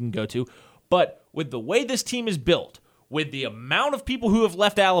next year, you can go to. But with the way this team is built, with the amount of people who have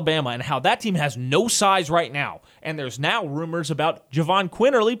left Alabama and how that team has no size right now, and there's now rumors about Javon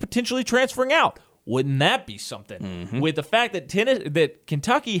Quinterly potentially transferring out. Wouldn't that be something? With the fact that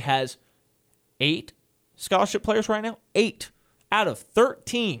Kentucky has 8 scholarship players right now, 8 out of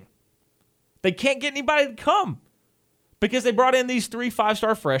 13. They can't get anybody to come because they brought in these 3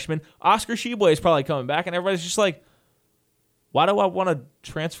 5-star freshmen. Oscar Sheboy is probably coming back, and everybody's just like, why do I want to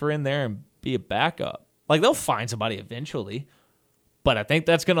transfer in there and be a backup? Like, they'll find somebody eventually, but I think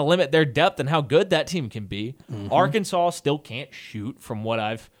that's going to limit their depth and how good that team can be. Arkansas still can't shoot from what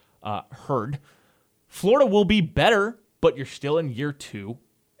I've heard. Florida will be better, but you're still in year 2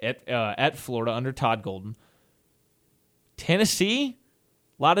 at Florida under Todd Golden. Tennessee,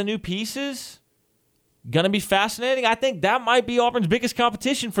 a lot of new pieces. Going to be fascinating. I think that might be Auburn's biggest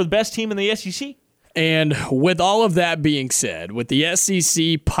competition for the best team in the SEC. And with all of that being said, with the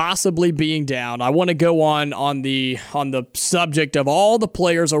SEC possibly being down, I want to go on the subject of all the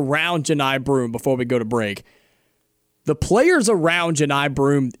players around Johni Broome before we go to break. The players around Johni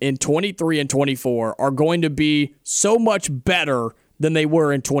Broome in 23 and 24 are going to be so much better than they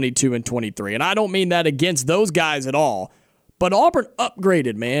were in 22 and 23. And I don't mean that against those guys at all. But Auburn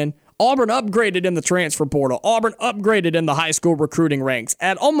upgraded, man. Auburn upgraded in the transfer portal. Auburn upgraded in the high school recruiting ranks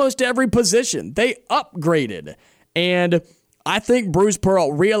at almost every position. They upgraded. And I think Bruce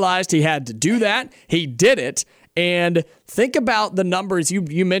Pearl realized he had to do that. He did it. And think about the numbers.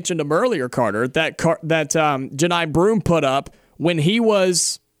 You mentioned them earlier, Carter, that Johni Broome put up when he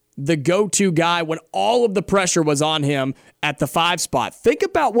was the go-to guy, when all of the pressure was on him at the 5 spot. Think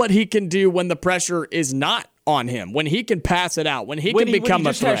about what he can do when the pressure is not on him, when he can pass it out, when he can become a threat. When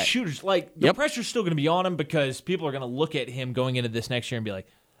he just has shooters. Like, the pressure's still going to be on him because people are going to look at him going into this next year and be like,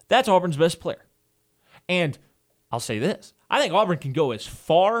 that's Auburn's best player. And I'll say this. I think Auburn can go as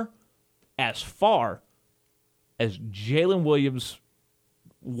far as far as Jalen Williams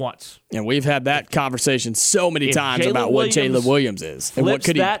wants. And we've had that conversation so many times about what Jalen Williams is and what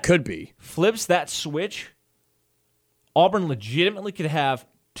could be. Flips that switch, Auburn legitimately could have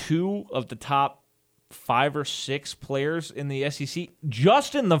 2 of the top 5 or 6 players in the SEC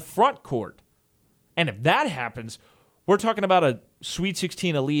just in the front court. And if that happens, we're talking about a Sweet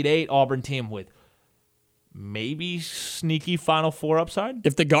 16 Elite 8 Auburn team with maybe sneaky Final Four upside.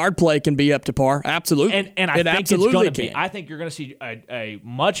 If the guard play can be up to par, absolutely. And I think it's going to be. I think you're going to see a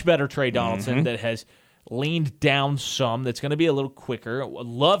much better Trey Donaldson that has leaned down some, that's going to be a little quicker.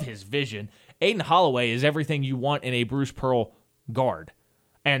 Love his vision. Aiden Holloway is everything you want in a Bruce Pearl guard.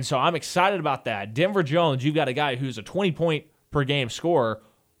 And so I'm excited about that. Denver Jones, you've got a guy who's a 20-point per game scorer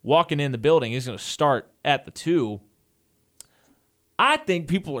walking in the building. He's going to start at the 2. I think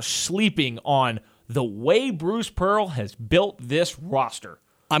people are sleeping on the way Bruce Pearl has built this roster.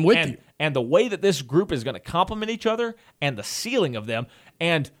 I'm with you. And the way that this group is going to complement each other and the ceiling of them.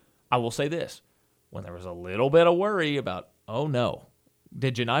 And I will say this. When there was a little bit of worry about, oh no,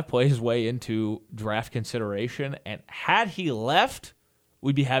 did Johni play his way into draft consideration? And had he left,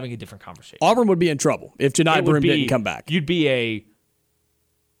 we'd be having a different conversation. Auburn would be in trouble if Johni Broome didn't come back. You'd be a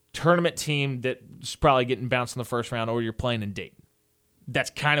tournament team that's probably getting bounced in the first round, or you're playing in Dayton. That's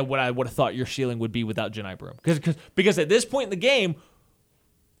kind of what I would have thought your ceiling would be without Johni Broome. Because at this point in the game,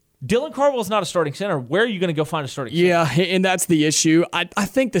 Dylan Cardwell's not a starting center. Where are you going to go find a starting center? Yeah, and that's the issue. I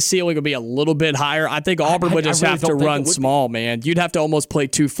think the ceiling would be a little bit higher. I think Auburn would just have to run small, man. You'd have to almost play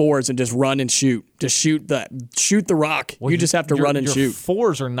 2 4s and just run and shoot. Just shoot the rock. You just have to run and shoot.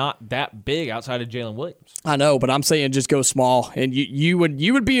 4s are not that big outside of Jalen Williams. I know, but I'm saying just go small. And you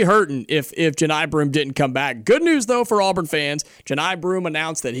would be hurting if Johni Broome didn't come back. Good news, though, for Auburn fans. Johni Broome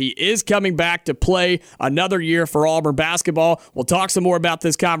announced that he is coming back to play another year for Auburn basketball. We'll talk some more about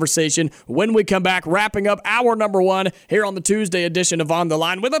this conversation when we come back, wrapping up hour number 1 here on the Tuesday edition of On the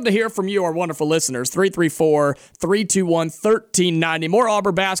Line. We'd love to hear from you, our wonderful listeners. 334-321-1390. More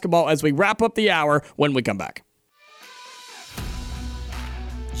Auburn basketball as we wrap up the hour when we come back.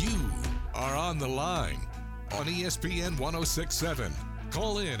 You are On the Line on ESPN 106.7.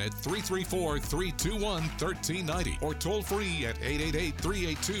 Call in at 334-321-1390 or toll free at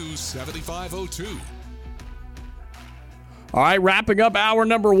 888-382-7502. All right, wrapping up hour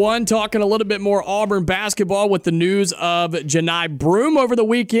number 1, talking a little bit more Auburn basketball with the news of Johni Broome over the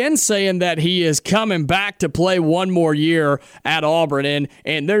weekend, saying that he is coming back to play one more year at Auburn.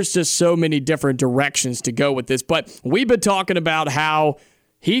 And there's just so many different directions to go with this. But we've been talking about how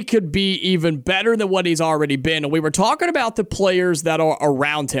he could be even better than what he's already been. And we were talking about the players that are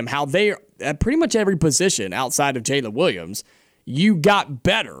around him, how they, at pretty much every position outside of Jalen Williams, you got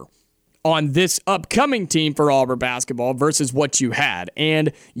better on this upcoming team for Auburn basketball versus what you had.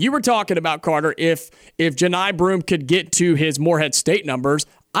 And you were talking about, Carter, if Johni Broome could get to his Morehead State numbers,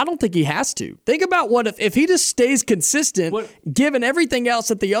 I don't think he has to. Think about what if he just stays consistent, given everything else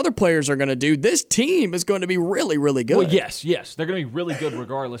that the other players are going to do, this team is going to be really, really good. Well, yes. They're going to be really good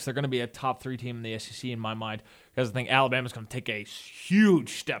regardless. They're going to be a top 3 team in the SEC in my mind, because I think Alabama's going to take a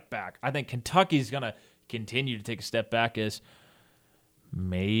huge step back. I think Kentucky's going to continue to take a step back as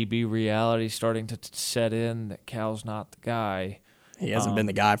maybe reality starting to set in that Cal's not the guy. He hasn't been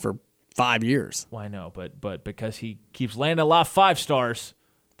the guy for 5 years. Well, I know, but because he keeps landing a lot of 5 stars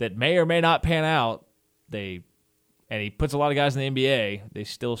that may or may not pan out, and he puts a lot of guys in the NBA, they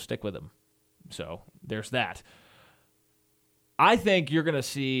still stick with him. So there's that. I think you're going to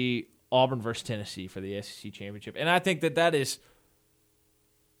see Auburn versus Tennessee for the SEC championship, and I think that is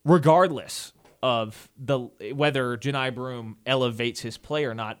regardless of whether Johni Broome elevates his play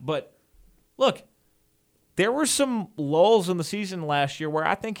or not. But look, there were some lulls in the season last year where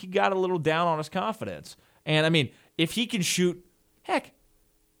I think he got a little down on his confidence. And, I mean, if he can shoot, heck,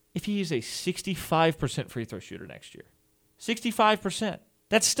 if he is a 65% free throw shooter next year, 65%,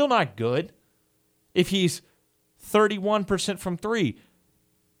 that's still not good. If he's 31% from 3,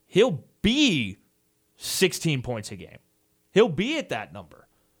 he'll be 16 points a game. He'll be at that number.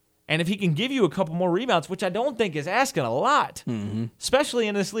 And if he can give you a couple more rebounds, which I don't think is asking a lot, especially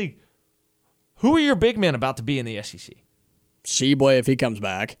in this league, who are your big men about to be in the SEC? Sheboy, if he comes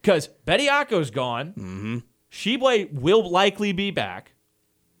back. Because Bediako's gone. Mm-hmm. Sheboy will likely be back.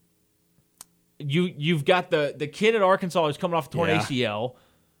 You've got the kid at Arkansas who's coming off a torn ACL.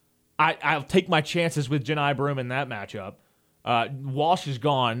 I'll take my chances with Johni Broome in that matchup. Walsh is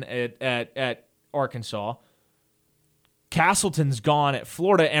gone at Arkansas. Castleton's gone at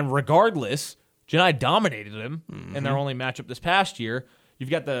Florida, and regardless, Johni dominated him in their only matchup this past year. You've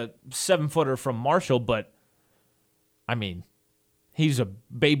got the 7-footer from Marshall, but, I mean, he's a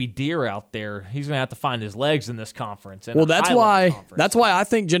baby deer out there. He's going to have to find his legs in this conference. Well, that's why I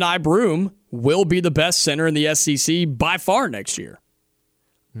think Johni Broome will be the best center in the SEC by far next year.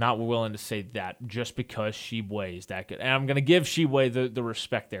 Not willing to say that just because Sheboy is that good. And I'm going to give Sheboy the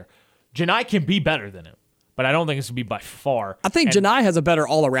respect there. Johni can be better than him, but I don't think it's going to be by far. I think Johni has a better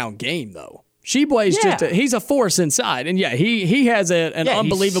all-around game, though. Sheboy's he's a force inside. And, he has an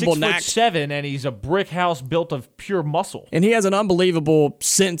unbelievable knack. He's 6'7", and he's a brick house built of pure muscle. And he has an unbelievable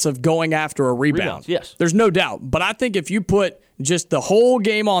sense of going after a rebound. Rebounds, yes. There's no doubt. But I think if you put just the whole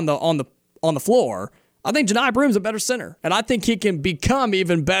game on the floor, I think Johni Broome's a better center. And I think he can become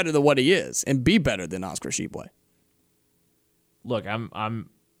even better than what he is and be better than Oscar Sheboy. Look,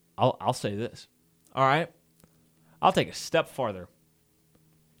 I'll say this. All right? I'll take a step farther.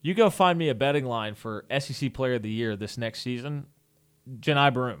 You go find me a betting line for SEC Player of the Year this next season,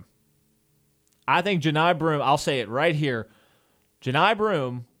 Johni Broome. I think Johni Broome, I'll say it right here, Johni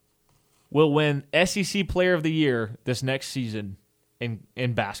Broome will win SEC Player of the Year this next season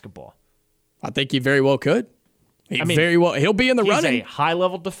in basketball. I think he very well could. He'll be in the running. He's a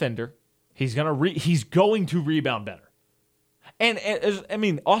high-level defender. He's going to rebound better. And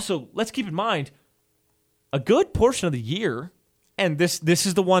also, let's keep in mind, a good portion of the year, and this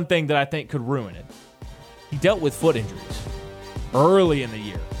is the one thing that I think could ruin it. He dealt with foot injuries early in the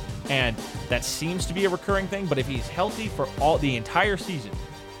year, and that seems to be a recurring thing, but if he's healthy for the entire season,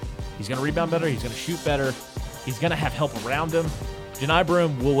 he's going to rebound better, he's going to shoot better, he's going to have help around him. Johni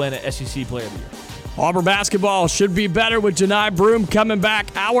Broome will win an SEC Player of the Year. Auburn basketball should be better with Johni Broome coming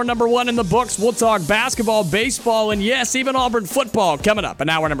back. Hour number 1 in the books. We'll talk basketball, baseball, and yes, even Auburn football coming up in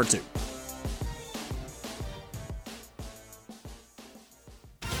hour number 2.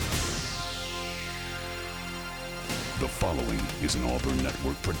 The following is an Auburn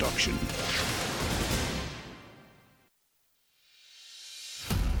Network production.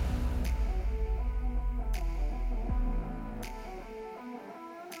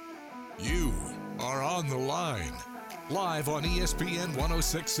 You are on the line. Live on ESPN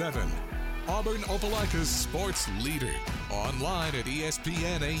 1067. Auburn Opelika's sports leader. Online at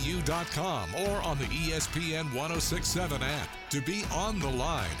ESPNAU.com or on the ESPN 1067 app. To be on the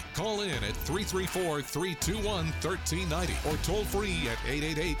line, call in at 334-321-1390 or toll free at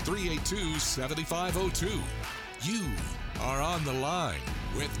 888-382-7502. You are on the line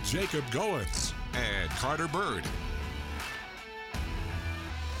with Jacob Goins and Carter Byrd.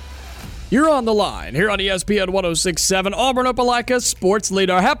 You're on the line here on ESPN 1067, Auburn Opelika sports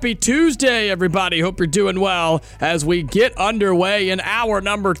leader. Happy Tuesday, everybody. Hope you're doing well as we get underway in hour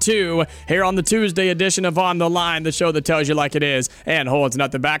number 2 here on the Tuesday edition of On the Line, the show that tells you like it is and holds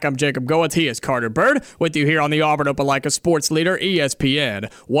nothing back. I'm Jacob Goins. He is Carter Byrd with you here on the Auburn Opelika sports leader, ESPN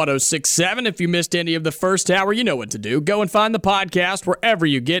 1067. If you missed any of the first hour, you know what to do. Go and find the podcast wherever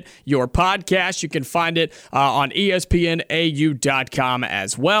you get your podcast. You can find it on ESPNAU.com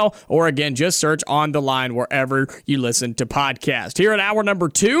as well, or again, just search On the Line wherever you listen to podcasts. Here in hour number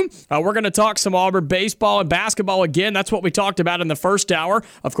 2, we're going to talk some Auburn baseball and basketball again. That's what we talked about in the first hour.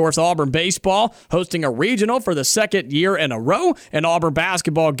 Of course, Auburn baseball hosting a regional for the second year in a row, and Auburn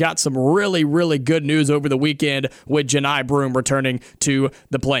basketball got some really, really good news over the weekend with Johni Broome returning to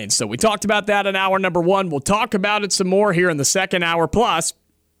the Plains. So we talked about that in hour number 1. We'll talk about it some more here in the second hour. Plus,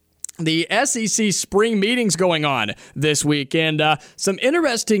 the SEC spring meetings going on this week, and some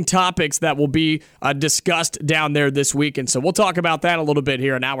interesting topics that will be discussed down there this week. And so we'll talk about that a little bit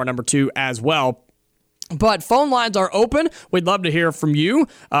here in hour number 2 as well. But phone lines are open. We'd love to hear from you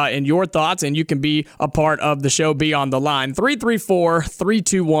and your thoughts, and you can be a part of the show. Be on the line.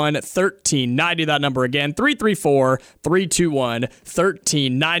 334-321-1390. That number again,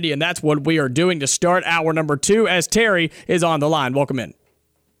 334-321-1390. And that's what we are doing to start hour number 2 as Terry is on the line. Welcome in.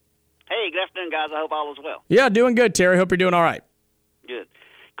 Hey, good afternoon, guys. I hope all is well. Yeah, doing good, Terry. Hope you're doing all right. Good.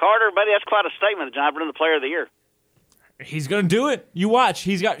 Carter, buddy, that's quite a statement that Johni Broome the Player of the Year. He's going to do it. You watch.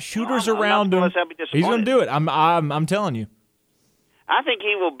 He's got shooters around him. He's going to do it. I'm telling you. I think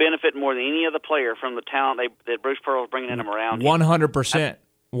he will benefit more than any other player from the talent that Bruce Pearl is bringing him around. 100%.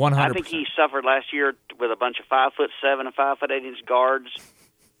 100%. I think he suffered last year with a bunch of 5'7" and 5'8" guards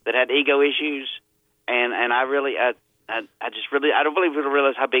that had ego issues, and I don't believe we'll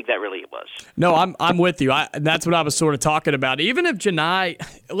realize how big that really was. No, I'm with you. That's what I was sort of talking about. Even if Johni,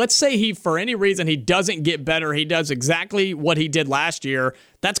 let's say he, for any reason, he doesn't get better, he does exactly what he did last year,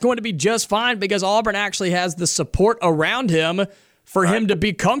 that's going to be just fine because Auburn actually has the support around him for him to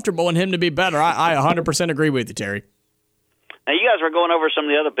be comfortable and him to be better. I 100% agree with you, Terry. Now, you guys were going over some of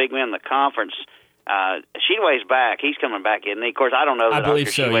the other big men in the conference. Sheboy's back. He's coming back, isn't he? Of course, I don't know that I believe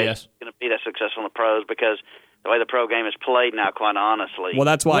so, Sheboy yes. is going to be that successful in the pros because the way the pro game is played now, quite honestly. Well,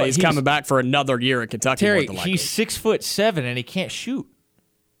 that's why he's coming back for another year at Kentucky. Terry, he's 6'7" and he can't shoot.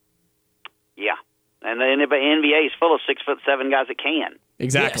 Yeah, and the NBA is full of 6'7" guys that can.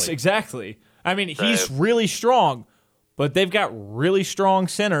 Exactly. Yes, exactly. I mean, he's really strong, but they've got really strong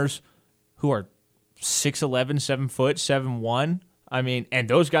centers who are 6'11", 7 foot, 7'1". I mean, and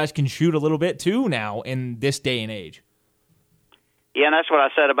those guys can shoot a little bit too now in this day and age. Yeah, and that's what I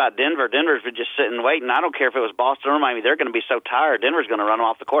said about Denver. Denver's been just sitting waiting. I don't care if it was Boston or Miami. They're going to be so tired. Denver's going to run them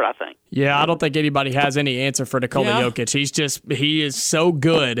off the court, I think. Yeah, I don't think anybody has any answer for Nikola Jokic. He is so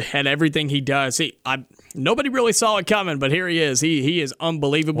good at everything he does. Nobody really saw it coming, but here he is. He is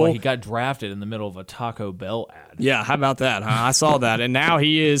unbelievable. Well, he got drafted in the middle of a Taco Bell ad. Yeah, how about that, huh? I saw that. And now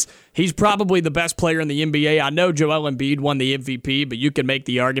he's probably the best player in the NBA. I know Joel Embiid won the MVP, but you can make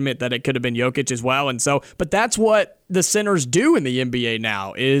the argument that it could have been Jokic as well. And so, but that's what the centers do in the NBA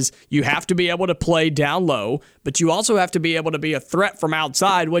now is you have to be able to play down low, but you also have to be able to be a threat from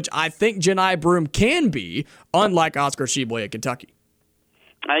outside, which I think Johni Broome can be, unlike Oscar Tshiebwe at Kentucky.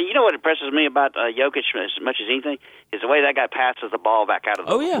 You know what impresses me about Jokic as much as anything is the way that guy passes the ball back out of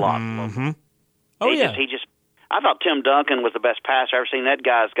the block. Mm-hmm. I thought Tim Duncan was the best passer I've ever seen. That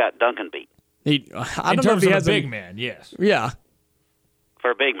guy's got Duncan beat. I don't know if he has a big man, yes. Yeah.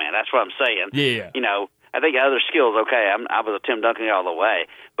 For a big man, that's what I'm saying. Yeah. You know, I think other skills, okay, I was a Tim Duncan all the way,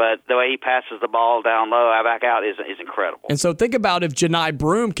 but the way he passes the ball down low, back out is incredible. And so think about if Johni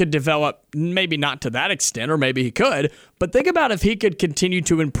Broome could develop, maybe not to that extent, or maybe he could, but think about if he could continue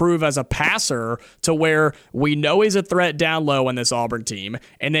to improve as a passer to where we know he's a threat down low in this Auburn team,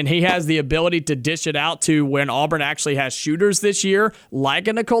 and then he has the ability to dish it out to when Auburn actually has shooters this year, like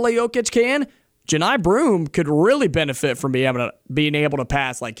a Nikola Jokic can. Johni Broome could really benefit from being able to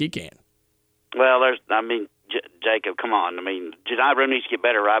pass like he can. Well, Jacob, come on. I mean, Johni Broome needs to get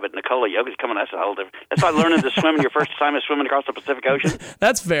better, right? But Nikola Jokic, come on, that's a whole different. That's like learning to swim in your first assignment swimming across the Pacific Ocean.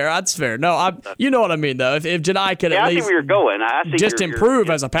 That's fair. No, you know what I mean, though. If Johni could at least I see where you're going. just improve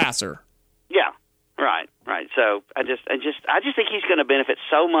as a passer. Yeah, right. So I just think he's going to benefit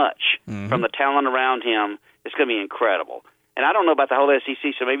so much from the talent around him. It's going to be incredible. And I don't know about the whole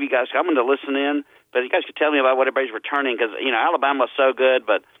SEC, so maybe you guys, I'm going to listen in, but you guys could tell me about what everybody's returning because Alabama's so good,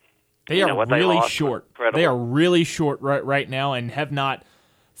 but. They are really short. They are really short right now and have not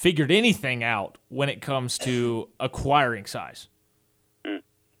figured anything out when it comes to acquiring size. Well,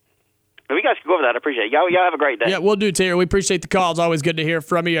 you guys can go over that. I appreciate it. Y'all have a great day. Yeah, we'll do, Terry. We appreciate the call. It's always good to hear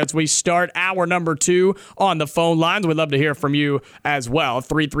from you as we start hour number 2 on the phone lines. We'd love to hear from you as well.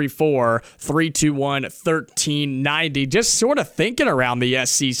 334-321-1390. Just sort of thinking around the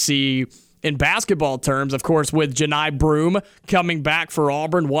SEC in basketball terms, of course, with Johni Broome coming back for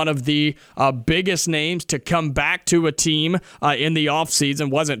Auburn, one of the biggest names to come back to a team in the offseason,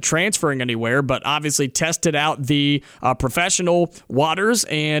 wasn't transferring anywhere, but obviously tested out the professional waters,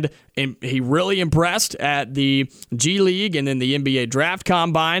 and he really impressed at the G League and then the NBA Draft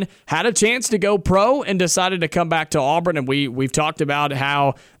Combine, had a chance to go pro and decided to come back to Auburn, and we've talked about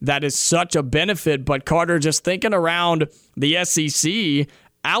how that is such a benefit, but Carter, just thinking around the SEC,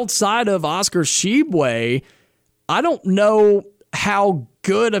 outside of Oscar Tshiebwe, I don't know how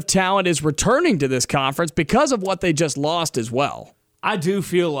good of talent is returning to this conference because of what they just lost as well. I do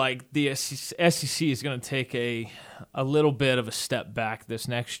feel like the SEC is going to take a little bit of a step back this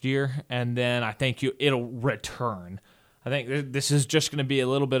next year, and then I think it'll return. I think this is just going to be a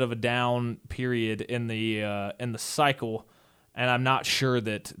little bit of a down period in the cycle, and I'm not sure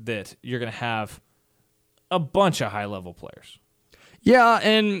that you're going to have a bunch of high-level players. Yeah,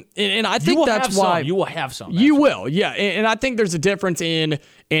 and I think that's why you will have some. You will, yeah, and I think there's a difference in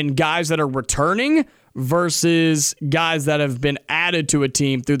guys that are returning versus guys that have been added to a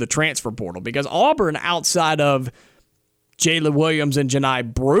team through the transfer portal. Because Auburn, outside of Jalen Williams and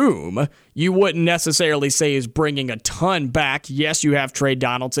Johni Broome, you wouldn't necessarily say is bringing a ton back. Yes, you have Trey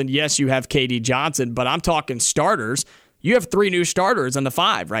Donaldson. Yes, you have KD Johnson, but I'm talking starters. You have 3 new starters in the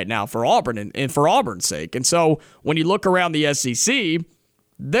 5 right now for Auburn and for Auburn's sake. And so when you look around the SEC,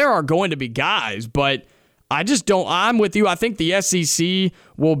 there are going to be guys, but I just don't. I'm with you. I think the SEC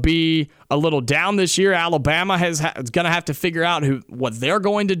will be a little down this year. Alabama is going to have to figure out what they're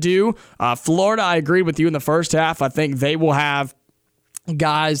going to do. Florida, I agreed with you in the first half. I think they will have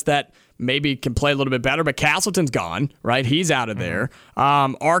guys that maybe can play a little bit better, but Castleton's gone, right? He's out of there.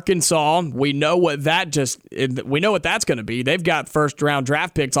 Arkansas, we know what that's going to be. They've got first-round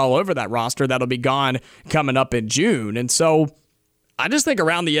draft picks all over that roster that'll be gone coming up in June. And so I just think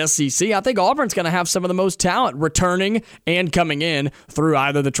around the SEC, I think Auburn's going to have some of the most talent returning and coming in through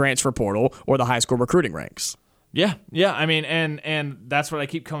either the transfer portal or the high school recruiting ranks. Yeah. I mean, and that's what I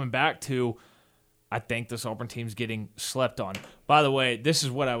keep coming back to. I think this Auburn team's getting slept on. By the way, this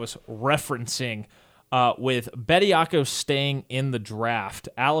is what I was referencing with Bediako staying in the draft.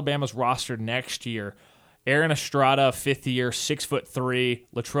 Alabama's roster next year. Aaron Estrada, 5th year, 6'3".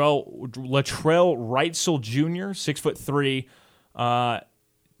 Latrell Wrightsell Jr., 6'3".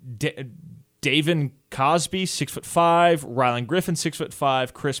 Davin Cosby, 6'5". Rylan Griffin,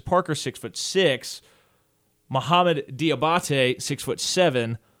 6'5". Chris Parker, 6'6". Muhammad Diabate,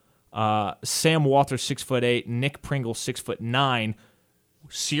 6'7". Sam Walters, 6'8". Nick Pringle, 6'9".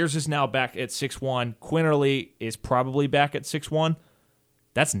 Sears is now back at 6'1". Quinterly is probably back at 6'1".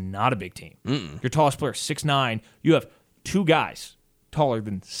 That's not a big team. Your tallest player, 6'9". You have 2 guys taller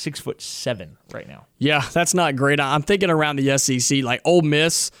than 6'7" right now. Yeah, that's not great. I'm thinking around the SEC, like Ole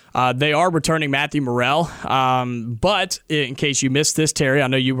Miss, they are returning Matthew Morrell. But in case you missed this, Terry, I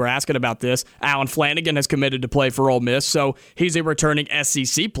know you were asking about this. Alan Flanagan has committed to play for Ole Miss, so he's a returning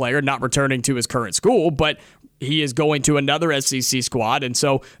SEC player, not returning to his current school, but he is going to another SEC squad, and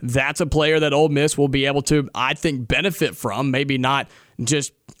so that's a player that Ole Miss will be able to, I think, benefit from. Maybe not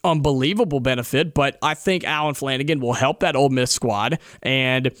just unbelievable benefit, but I think Alan Flanagan will help that Ole Miss squad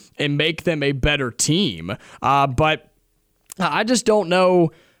and make them a better team. But I just don't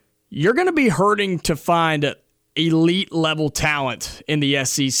know. You're going to be hurting to find elite level talent in the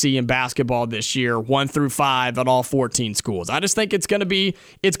SEC in basketball this year, 1 through 5 at all 14 schools. I just think it's going to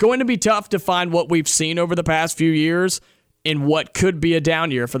be tough to find what we've seen over the past few years in what could be a down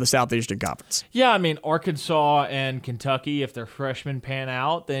year for the Southeastern Conference. Yeah, I mean, Arkansas and Kentucky, if their freshmen pan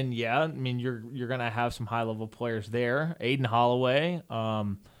out, then yeah, I mean, you're going to have some high level players there. Aiden Holloway,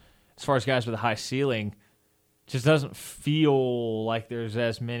 as far as guys with a high ceiling, just doesn't feel like there's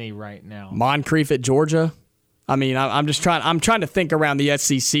as many right now. Moncrief at Georgia. I mean, I'm trying to think around the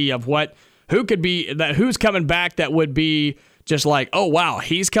SEC of who's coming back that would be just like, oh wow,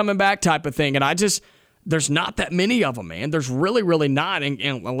 he's coming back type of thing. And there's not that many of them, man. There's really, really not, and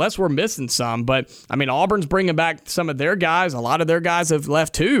unless we're missing some. But I mean, Auburn's bringing back some of their guys. A lot of their guys have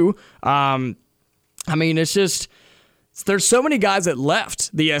left too. I mean, it's just there's so many guys that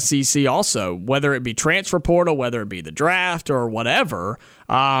left the SEC also, whether it be transfer portal, whether it be the draft or whatever.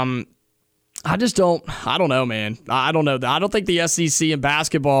 I don't know, man. I don't know. I don't think the SEC in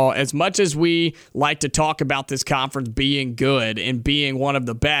basketball, as much as we like to talk about this conference being good and being one of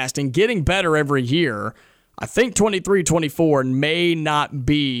the best and getting better every year, I think 23-24 may not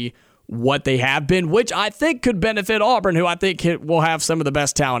be what they have been, which I think could benefit Auburn, who I think will have some of the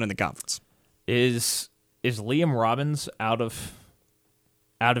best talent in the conference. Is Liam Robbins out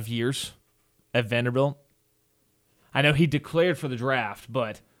of years at Vanderbilt? I know he declared for the draft,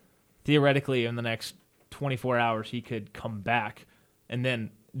 but theoretically, in the next 24 hours, he could come back. And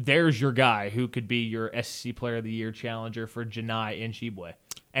then there's your guy who could be your SEC Player of the Year challenger for Johni and Shibwe.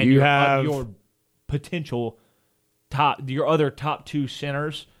 And you have your potential your other top 2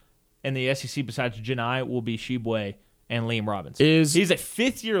 centers in the SEC besides Johni will be Shibwe and Liam Robbins. He's a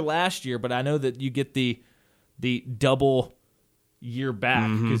 5th year last year, but I know that you get the double year back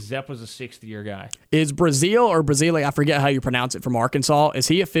because Zepp was a 6th year guy. Is Brazil or Brazile, I forget how you pronounce it, from Arkansas, is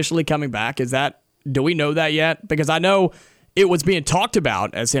he officially coming back? Do we know that yet? Because I know it was being talked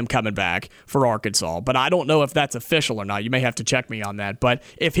about as him coming back for Arkansas, but I don't know if that's official or not. You may have to check me on that. But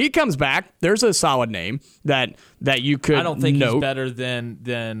if he comes back, there's a solid name that you could note. I don't think he's better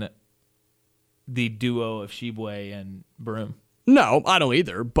than the duo of Shibwe and Broome. No, I don't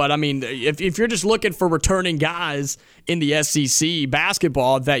either. But, I mean, if you're just looking for returning guys in the SEC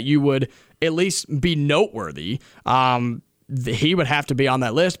basketball that you would at least be noteworthy, he would have to be on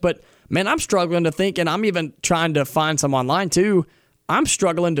that list. But, man, I'm struggling to think, and I'm even trying to find some online too. I'm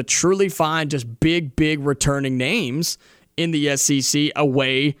struggling to truly find just big returning names in the SEC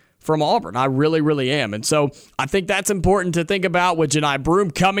away from Auburn. I really, really am. And so I think that's important to think about with Johni Broome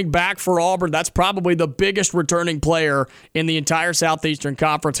coming back for Auburn. That's probably the biggest returning player in the entire Southeastern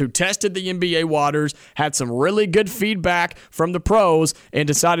Conference who tested the NBA waters, had some really good feedback from the pros, and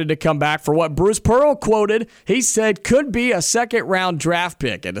decided to come back for what Bruce Pearl quoted. He said could be a second-round draft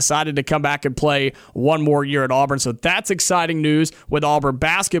pick and decided to come back and play one more year at Auburn. So that's exciting news with Auburn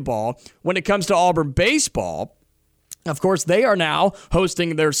basketball. When it comes to Auburn baseball, of course, they are now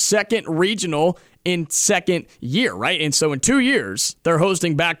hosting their second regional in second year, right? And so in 2 years, they're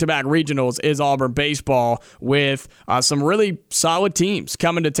hosting back-to-back regionals is Auburn baseball with some really solid teams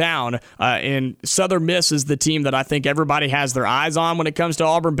coming to town. And Southern Miss is the team that I think everybody has their eyes on when it comes to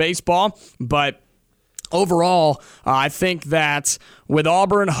Auburn baseball. But overall, I think that with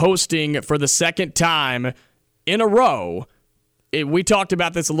Auburn hosting for the second time in a row, we talked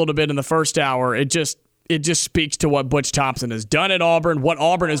about this a little bit in the first hour, it just speaks to what Butch Thompson has done at Auburn, what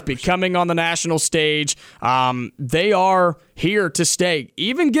Auburn is becoming on the national stage. They are here to stay,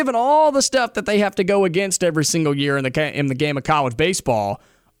 even given all the stuff that they have to go against every single year in the game of college baseball.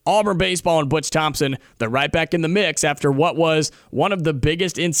 Auburn baseball and Butch Thompson, they're right back in the mix after what was one of the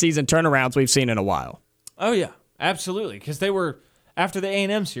biggest in-season turnarounds we've seen in a while. Oh, yeah, absolutely, because they were, after the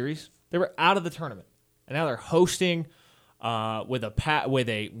A&M series, they were out of the tournament, and now they're hosting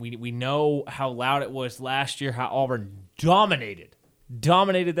we know how loud it was last year, how Auburn dominated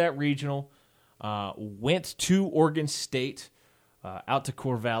that regional, went to Oregon State, out to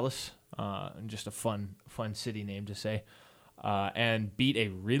Corvallis, just a fun city name to say, and beat a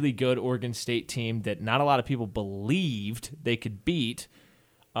really good Oregon State team that not a lot of people believed they could beat,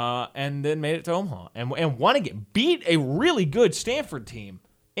 and then made it to Omaha and won again. Beat a really good Stanford team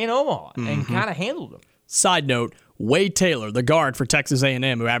in Omaha and kind of handled them. Side note, Wade Taylor, the guard for Texas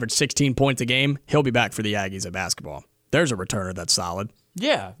A&M, who averaged 16 points a game, he'll be back for the Aggies at basketball. There's a returner that's solid.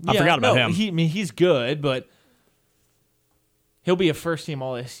 Yeah. I forgot about him. He's good, but he'll be a first-team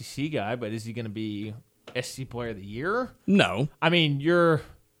All-SEC guy, but is he going to be SEC Player of the Year? No. I mean, your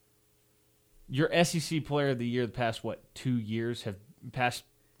SEC Player of the Year the past, 2 years have past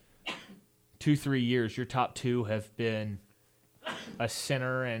 2-3 years, your top two have been a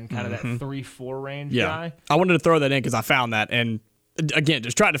center and kind of that 3-4 range guy. I wanted to throw that in because I found that. And again,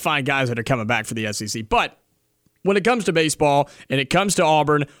 just trying to find guys that are coming back for the SEC. But when it comes to baseball and it comes to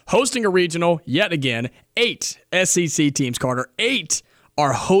Auburn hosting a regional, yet again, 8 SEC teams, Carter, 8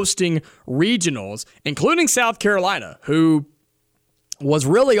 are hosting regionals, including South Carolina, who was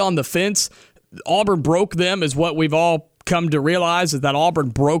really on the fence. Auburn broke them, is what we've all come to realize, is that Auburn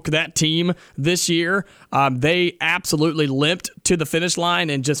broke that team this year. They absolutely limped to the finish line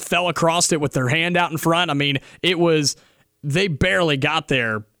and just fell across it with their hand out in front. I mean, they barely got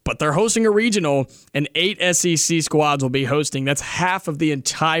there, but they're hosting a regional, and 8 SEC squads will be hosting. That's half of the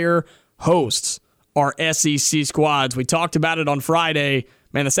entire hosts are SEC squads. We talked about it on Friday.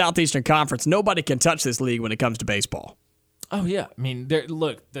 Man, the Southeastern Conference, nobody can touch this league when it comes to baseball. Oh yeah, I mean,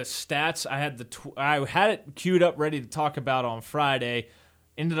 look, the stats. I had it queued up, ready to talk about on Friday.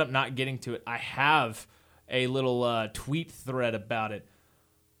 Ended up not getting to it. I have a little tweet thread about it,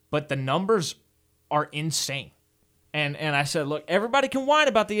 but the numbers are insane. And I said, look, everybody can whine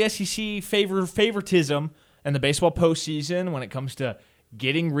about the SEC favoritism and the baseball postseason when it comes to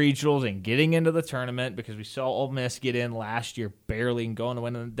getting regionals and getting into the tournament, because we saw Ole Miss get in last year barely and going to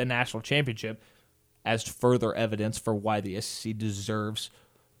win the national championship, as further evidence for why the SEC deserves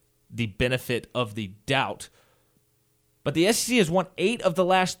the benefit of the doubt. But the SEC has won 8 of the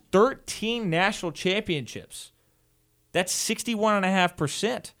last 13 national championships. That's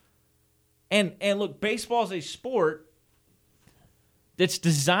 61.5%. And look, baseball is a sport that's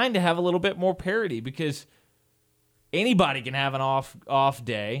designed to have a little bit more parity, because anybody can have an off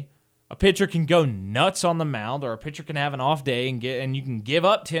day. A pitcher can go nuts on the mound, or a pitcher can have an off day and you can give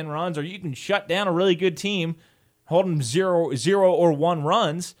up 10 runs, or you can shut down a really good team, hold them 0 or 1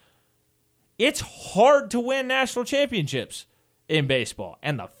 runs. It's hard to win national championships in baseball.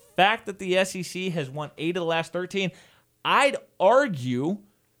 And the fact that the SEC has won 8 of the last 13, I'd argue,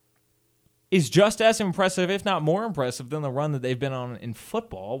 is just as impressive, if not more impressive, than the run that they've been on in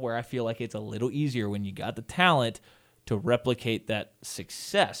football, where I feel like it's a little easier when you got the talent to replicate that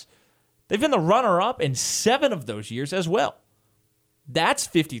success. They've been the runner-up in 7 of those years as well. That's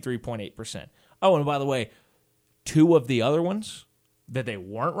 53.8%. Oh, and by the way, 2 of the other ones that they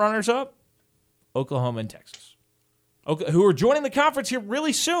weren't runners-up, Oklahoma and Texas, who are joining the conference here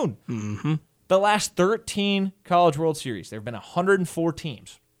really soon. Mm-hmm. The last 13 College World Series, there have been 104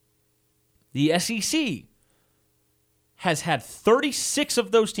 teams. The SEC has had 36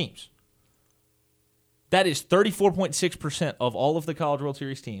 of those teams. That is 34.6% of all of the College World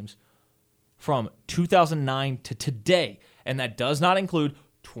Series teams from 2009 to today. And that does not include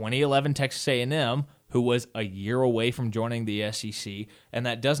 2011 Texas A&M, who was a year away from joining the SEC. And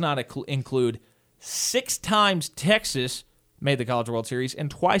that does not include 6 times Texas made the College World Series and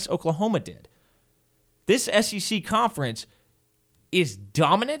twice Oklahoma did. This SEC conference is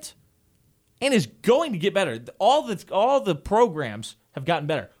dominant and is going to get better. All the programs have gotten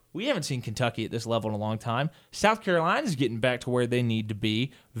better. We haven't seen Kentucky at this level in a long time. South Carolina's getting back to where they need to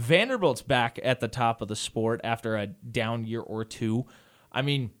be. Vanderbilt's back at the top of the sport after a down year or 2. I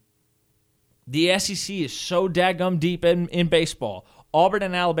mean, the SEC is so daggum deep in baseball. Auburn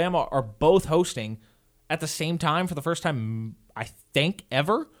and Alabama are both hosting at the same time for the first time, I think,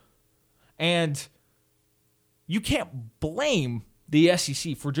 ever. And you can't blame the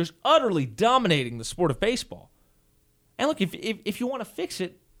SEC for just utterly dominating the sport of baseball. And look, if you want to fix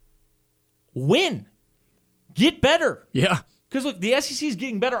it, win. get better. Yeah. Because, look, the SEC is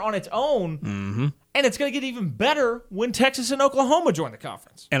getting better on its own, and it's going to get even better when Texas and Oklahoma join the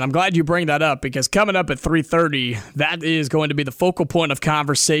conference. And I'm glad you bring that up because coming up at 3:30, that is going to be the focal point of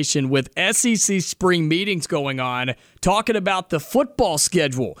conversation with SEC spring meetings going on, talking about the football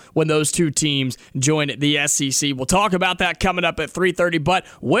schedule when those two teams join the SEC. We'll talk about that coming up at 3:30. But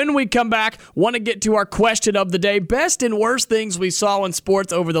when we come back, want to get to our question of the day, best and worst things we saw in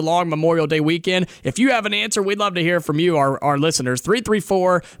sports over the long Memorial Day weekend. If you have an answer, we'd love to hear from you, our listeners.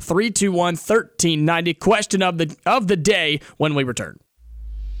 334-321-1390. Question of the day when we return.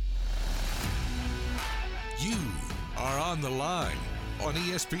 You are on the line on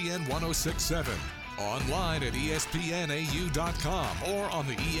ESPN 1067, online at espnau.com, or on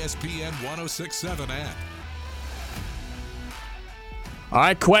the ESPN 1067 app. All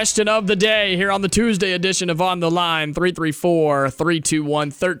right, question of the day here on the Tuesday edition of On the Line,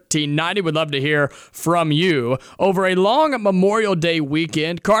 334-321-1390. We'd love to hear from you. Over a long Memorial Day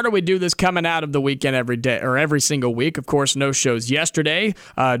weekend, Carter, we do this coming out of the weekend every day, or every single week. Of course, no shows yesterday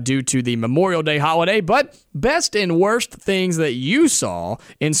due to the Memorial Day holiday, but best and worst things that you saw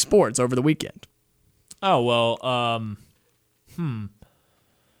in sports over the weekend. Oh, well,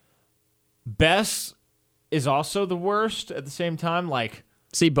 best is also the worst at the same time. Like,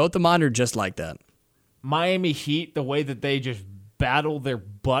 see, both of mine are just like that. Miami Heat, the way that they just battle their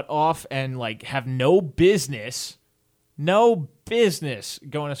butt off and like have no business going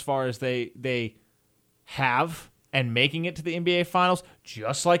as far as they have and making it to the NBA Finals,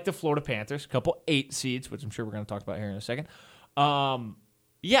 just like the Florida Panthers, a couple 8 seeds, which I'm sure we're going to talk about here in a second.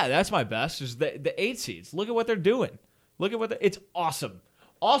 Yeah, that's my best, is the 8 seeds. Look at what they're doing. It's awesome.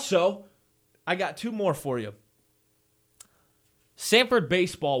 Also, I got 2 more for you. Auburn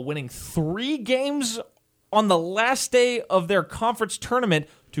Baseball winning 3 games on the last day of their conference tournament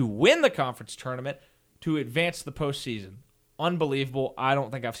to win the conference tournament to advance to the postseason. Unbelievable. I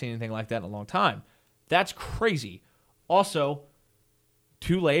don't think I've seen anything like that in a long time. That's crazy. Also,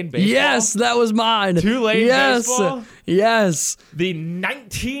 Tulane Baseball. Yes, that was mine. Tulane Baseball. Yes. The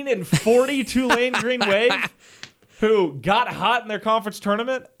 19-40 Tulane Green Wave, who got hot in their conference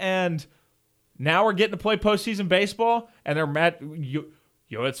tournament, and now we're getting to play postseason baseball, and they're mad.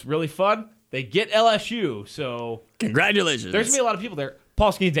 It's really fun. They get LSU, so congratulations. There's going to be a lot of people there.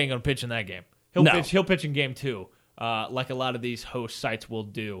 Paul Skeens ain't going to pitch in that game. He'll pitch in game 2, like a lot of these host sites will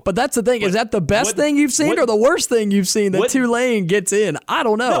do. But that's the thing. Is that the best thing you've seen or the worst thing you've seen that Tulane gets in? I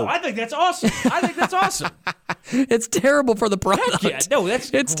don't know. No, I think that's awesome. It's terrible for the product. Heck yeah. No,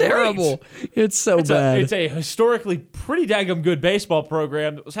 it's great. Terrible. It's so bad. It's a historically pretty daggum good baseball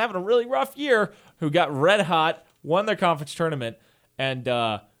program that was having a really rough year, who got red hot, won their conference tournament, and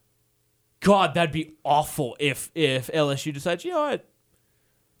God, that'd be awful if LSU decides, you know what,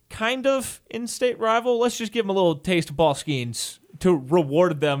 kind of in-state rival, let's just give them a little taste of Paul Skeens to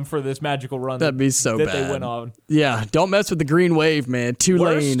reward them for this magical run. That'd be so that bad. They went on. Yeah, don't mess with the Green Wave, man.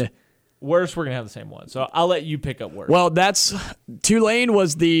 Tulane. Worst, we're going to have the same one. So I'll let you pick up worst. Well, Tulane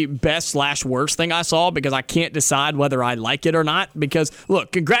was the best/worst thing I saw because I can't decide whether I like it or not. Because,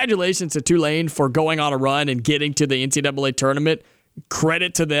 look, congratulations to Tulane for going on a run and getting to the NCAA tournament.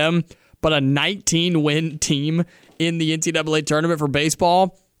 Credit to them. But a 19-win team in the NCAA tournament for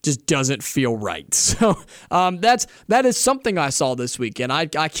baseball just doesn't feel right. So that is something I saw this weekend. I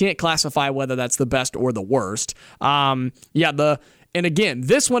can't classify whether that's the best or the worst. And again,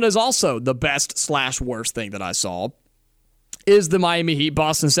 this one is also the best/worst thing that I saw, is the Miami Heat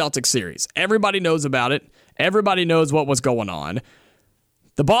Boston Celtics series. Everybody knows about it. Everybody knows what was going on.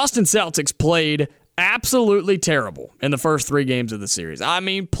 The Boston Celtics played absolutely terrible in the first 3 games of the series. I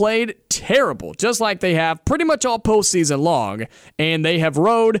mean, played terrible, just like they have pretty much all postseason long, and they have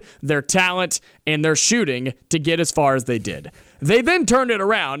rode their talent and their shooting to get as far as they did. They then turned it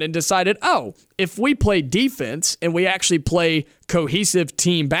around and decided, if we play defense and we actually play cohesive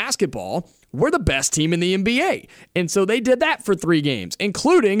team basketball, we're the best team in the NBA. And so they did that for 3 games,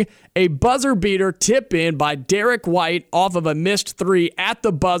 including a buzzer beater tip in by Derek White off of a missed 3 at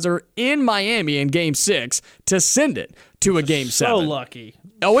the buzzer in Miami in Game 6 to send it to a Game 7. So lucky.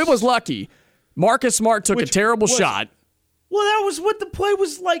 Oh, it was lucky. Marcus Smart took a terrible shot. Well, that was what the play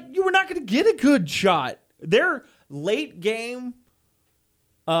was like. You were not going to get a good shot. Their late game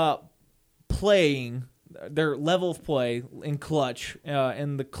playing, their level of play in clutch,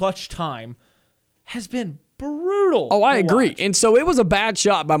 and the clutch time has been brutal. Oh, I agree. And so it was a bad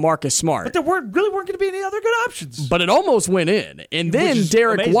shot by Marcus Smart. But there weren't going to be any other good options. But it almost went in. And then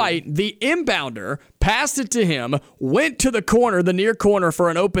Derek White, the inbounder, passed it to him, went to the corner, the near corner for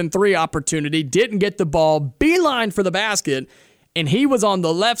an open 3 opportunity, didn't get the ball, beeline for the basket, and he was on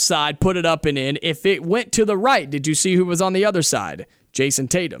the left side, put it up and in. If it went to the right, did you see who was on the other side? Jason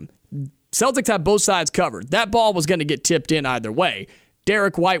Tatum. Celtics had both sides covered. That ball was going to get tipped in either way.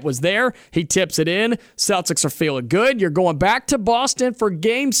 Derek White was there. He tips it in. Celtics are feeling good. You're going back to Boston for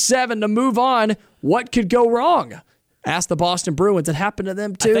Game 7 to move on. What could go wrong? Ask the Boston Bruins. It happened to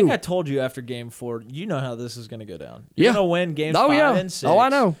them, too. I think I told you after Game 4, you know how this is going to go down. Yeah. You're going to win Games 5 and 6. Oh, I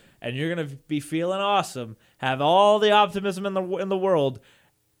know. And you're going to be feeling awesome, have all the optimism in the world,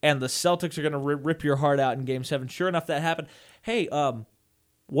 and the Celtics are going to rip your heart out in Game 7. Sure enough, that happened. Hey,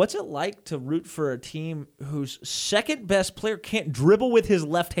 what's it like to root for a team whose second best player can't dribble with his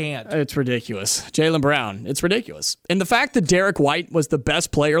left hand? It's ridiculous. Jaylen Brown. It's ridiculous. And the fact that Derek White was the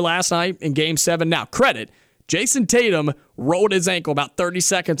best player last night in Game 7, now credit, Jason Tatum rolled his ankle about 30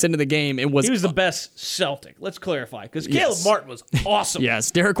 seconds into the game and was... He was the best Celtic. Let's clarify, because Caleb Martin was awesome. Yes,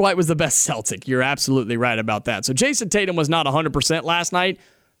 Derek White was the best Celtic. You're absolutely right about that. So Jason Tatum was not 100% last night.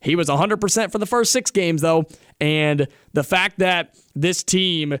 He was 100% for the first 6 games, though. And the fact that this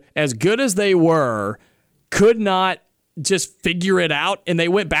team, as good as they were, could not just figure it out, and they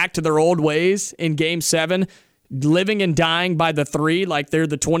went back to their old ways in Game 7, living and dying by the 3 like they're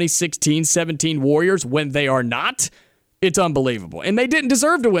the 2016-17 Warriors when they are not, it's unbelievable. And they didn't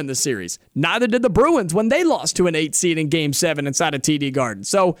deserve to win the series. Neither did the Bruins when they lost to an 8 seed in Game 7 inside of TD Garden.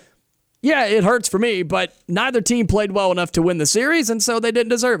 So, yeah, it hurts for me, but neither team played well enough to win the series, and so they didn't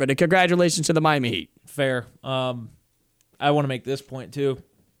deserve it. And congratulations to the Miami Heat. Fair. I want to make this point, too.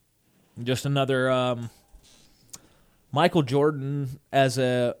 Just another Michael Jordan as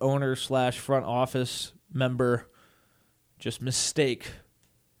a owner/front office member, just mistake.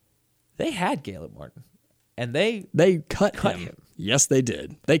 They had Caleb Martin, and they cut him. Yes, they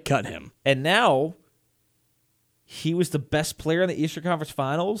did. They cut him. And now he was the best player in the Eastern Conference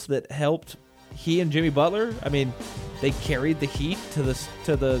Finals that helped he and Jimmy Butler. I mean, they carried the Heat to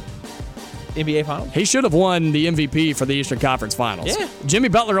the NBA Finals. He should have won the MVP for the Eastern Conference Finals. Yeah. Jimmy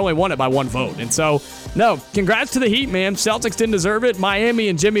Butler only won it by 1 vote. And so, no, congrats to the Heat, man. Celtics didn't deserve it. Miami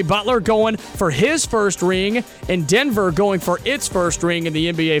and Jimmy Butler going for his first ring, and Denver going for its first ring in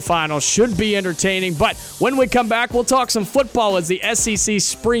the NBA Finals. Should be entertaining. But when we come back, we'll talk some football as the SEC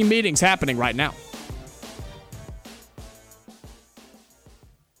spring meeting's happening right now.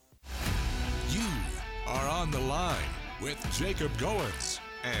 You are on the line with Jacob Goins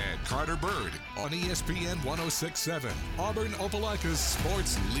and Carter Byrd on ESPN 106.7, Auburn Opelika's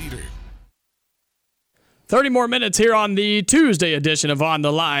sports leader. 30 more minutes here on the Tuesday edition of On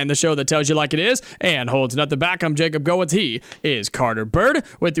the Line, the show that tells you like it is and holds nothing back. I'm Jacob Goins. He is Carter Byrd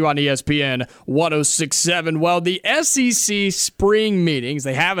with you on ESPN 106.7. Well, the SEC spring meetings,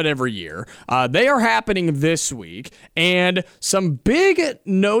 they have it every year. They are happening this week, and some big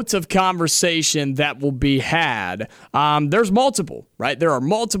notes of conversation that will be had. There's multiple, right? There are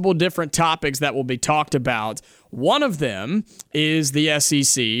multiple different topics that will be talked about. One of them is the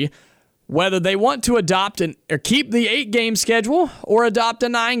SEC, whether they want to adopt or keep the 8-game schedule or adopt a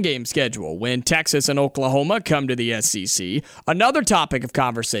 9-game schedule when Texas and Oklahoma come to the SEC. Another topic of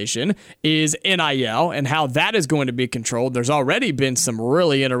conversation is NIL and how that is going to be controlled. There's already been some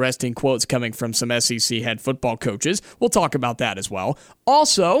really interesting quotes coming from some SEC head football coaches. We'll talk about that as well.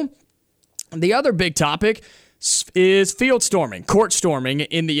 Also, the other big topic is field storming, court storming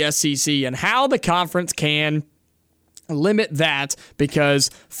in the SEC, and how the conference can limit that, because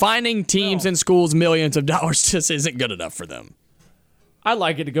finding teams and schools millions of dollars just isn't good enough for them. I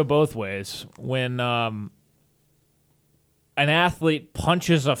like it to go both ways. When an athlete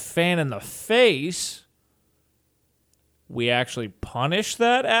punches a fan in the face, we actually punish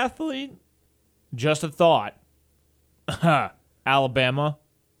that athlete. Just a thought. Alabama.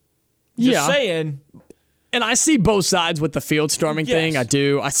 Just saying. And I see both sides with the field storming thing. I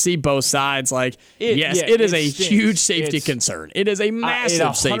do. I see both sides. Like, it is a huge safety concern. It is a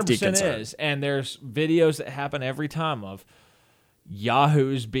massive safety concern. Is. And there's videos that happen every time of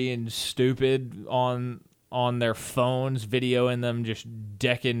yahoos being stupid on their phones, videoing them just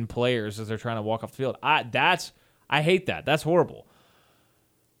decking players as they're trying to walk off the field. I hate that. That's horrible.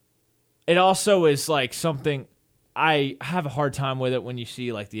 It also is like something I have a hard time with it when you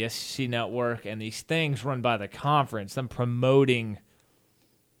see like the SEC network and these things run by the conference, them promoting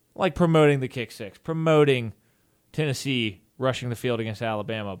the kick six, promoting Tennessee rushing the field against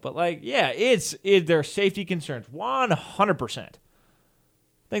Alabama. But there are safety concerns, 100%. I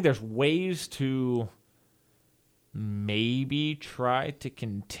think there's ways to maybe try to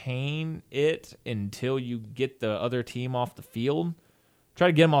contain it until you get the other team off the field. Try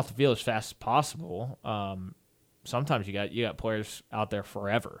to get them off the field as fast as possible. sometimes you got players out there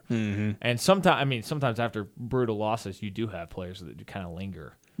forever. Mm-hmm. And sometimes after brutal losses, you do have players that kind of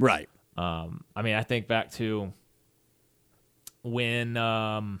linger. Right. I think back to when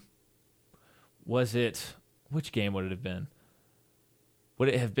which game would it have been? Would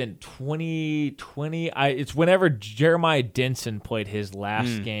it have been 2020? It's whenever Jeremiah Denson played his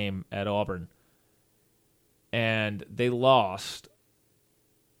last game at Auburn, and they lost,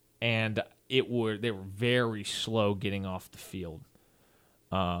 and they were very slow getting off the field,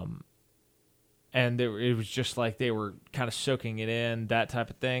 and it was just like they were kind of soaking it in, that type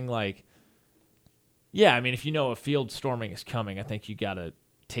of thing. Like, yeah, if you know a field storming is coming, I think you got to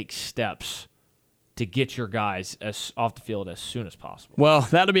take steps to get your guys off the field as soon as possible. Well,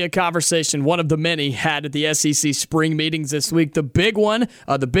 that'll be a conversation, one of the many had at the SEC spring meetings this week. The big one,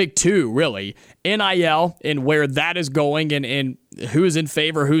 the big two, really, NIL and where that is going and who's in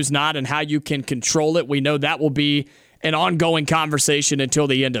favor, who's not, and how you can control it. We know that will be an ongoing conversation until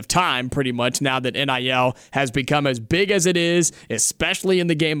the end of time, pretty much, now that NIL has become as big as it is, especially in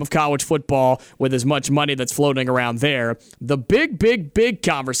the game of college football with as much money that's floating around there. The big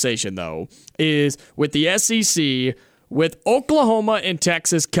conversation, though, is with the SEC, with Oklahoma and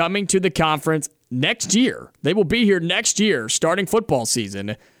Texas coming to the conference next year. They will be here next year, starting football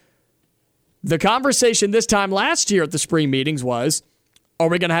season. The conversation this time last year at the spring meetings was, are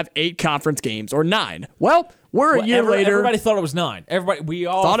we going to have 8 conference games or 9? Well, we're a year later. Everybody thought it was 9. We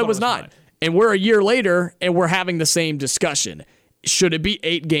all thought it was 9. And we're a year later, and we're having the same discussion. Should it be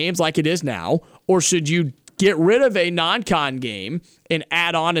 8 games like it is now, or should you get rid of a non-con game and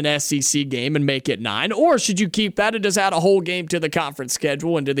add on an SEC game and make it 9? Or should you keep that and just add a whole game to the conference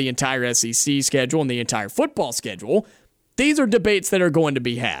schedule and to the entire SEC schedule and the entire football schedule? These are debates that are going to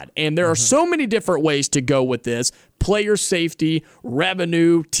be had, and there are so many different ways to go with this. Player safety,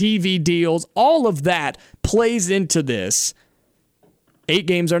 revenue, TV deals, all of that plays into this. 8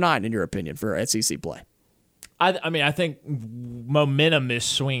 games or 9, in your opinion, for SEC play? I think momentum is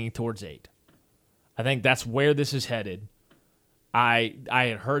swinging towards 8. I think that's where this is headed. I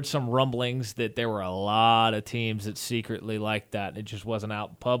had heard some rumblings that there were a lot of teams that secretly liked that. It just wasn't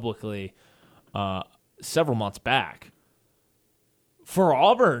out publicly several months back. For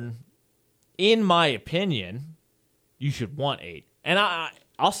Auburn, in my opinion, you should want 8. And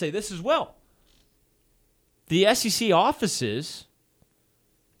I'll say this as well. The SEC offices,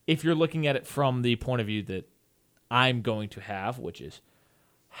 if you're looking at it from the point of view that I'm going to have, which is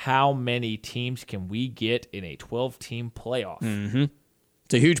how many teams can we get in a 12-team playoff? Mm-hmm.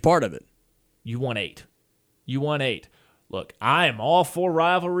 It's a huge part of it. You want 8. You want 8. Look, I am all for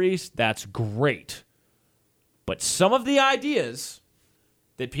rivalries. That's great. But some of the ideas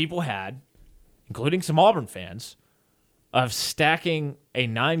that people had, including some Auburn fans, of stacking a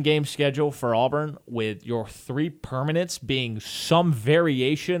 9-game schedule for Auburn with your 3 permanents being some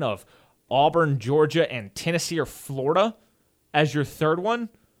variation of Auburn, Georgia, and Tennessee or Florida as your 3rd one?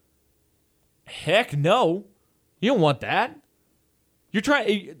 Heck no. You don't want that.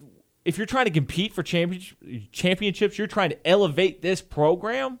 If you're trying to compete for championships, you're trying to elevate this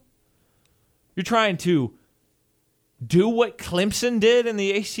program. You're trying to do what Clemson did in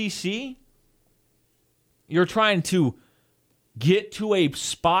the ACC. You're trying to get to a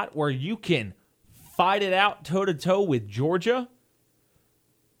spot where you can fight it out toe-to-toe with Georgia.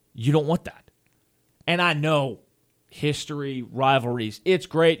 You don't want that. And I know history, rivalries, it's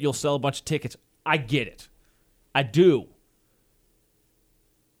great. You'll sell a bunch of tickets. I get it. I do.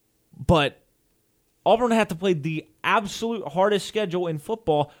 But Auburn would have to play the absolute hardest schedule in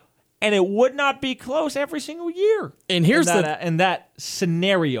football, and it would not be close every single year. And here's in that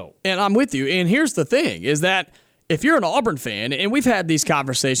scenario. And I'm with you. And here's the thing, is that if you're an Auburn fan, and we've had these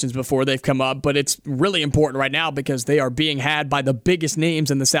conversations before, they've come up, but it's really important right now because they are being had by the biggest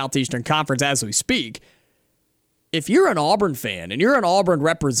names in the Southeastern Conference as we speak. If you're an Auburn fan and you're an Auburn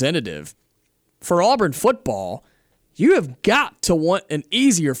representative for Auburn football, you have got to want an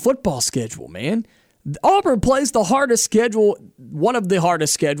easier football schedule, man. Auburn plays the hardest schedule, one of the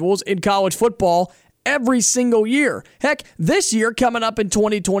hardest schedules in college football every single year. Heck, this year coming up in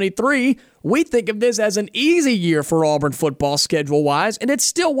 2023, we think of this as an easy year for Auburn football schedule-wise, and it's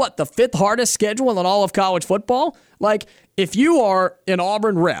still, the 5th hardest schedule in all of college football? Like, if you are an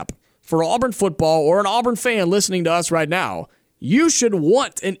Auburn rep for Auburn football or an Auburn fan listening to us right now, you should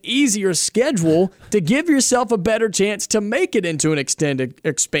want an easier schedule to give yourself a better chance to make it into an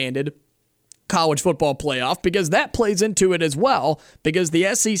expanded college football playoff, because that plays into it as well, because the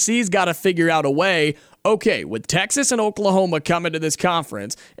SEC's got to figure out a way, okay, with Texas and Oklahoma coming to this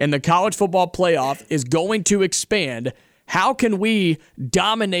conference and the college football playoff is going to expand, How can we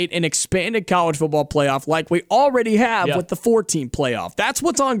dominate an expanded college football playoff like we already have with the 4-team playoff? That's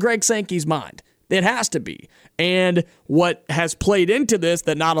what's on Greg Sankey's mind. It has to be. And what has played into this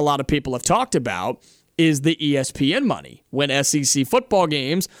that not a lot of people have talked about is the ESPN money, when SEC football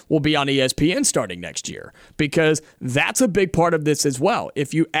games will be on ESPN starting next year, because that's a big part of this as well.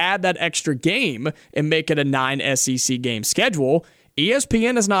 If you add that extra game and make it a 9 SEC game schedule,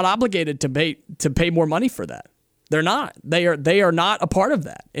 ESPN is not obligated to pay more money for that. They're not. They are not a part of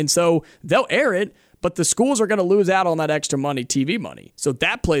that. And so they'll air it, but the schools are going to lose out on that extra money, TV money. So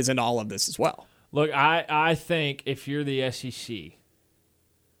that plays into all of this as well. Look, I think if you're the SEC,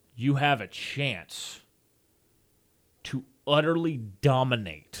 you have a chance to utterly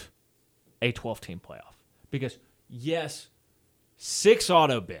dominate a 12-team playoff. Because, yes, 6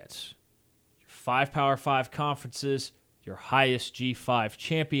 auto bids, 5 Power 5 conferences, your highest G5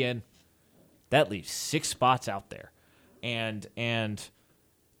 champion, that leaves 6 spots out there. And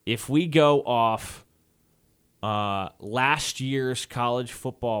if we go off last year's college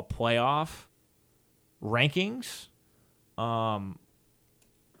football playoff rankings, the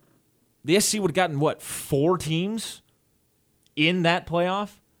SEC would have gotten, 4 teams in that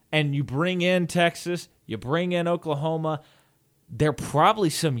playoff? And you bring in Texas, you bring in Oklahoma. There are probably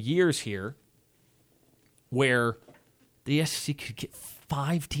some years here where the SEC could get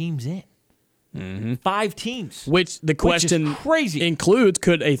 5 teams in. Mm-hmm. 5 teams. Which the question is crazy. Includes,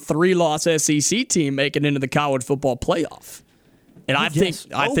 could a 3-loss SEC team make it into the college football playoff? And I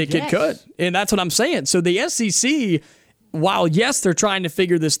think it could. And that's what I'm saying. So the SEC, while, yes, they're trying to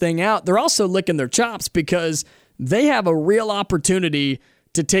figure this thing out, they're also licking their chops because they have a real opportunity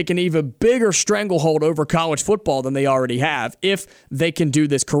to take an even bigger stranglehold over college football than they already have if they can do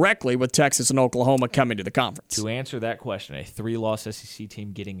this correctly with Texas and Oklahoma coming to the conference. To answer that question, a 3-loss SEC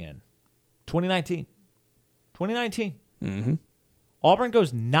team getting in. 2019. Mm-hmm. Auburn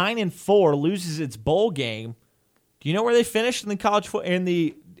goes 9-4, loses its bowl game. Do you know where they finished in the college in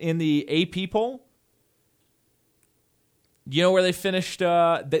the AP poll? Do you know where they finished?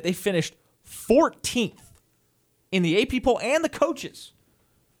 They finished 14th in the AP poll and the coaches.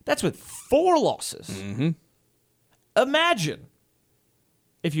 That's with 4 losses. Mm-hmm. Imagine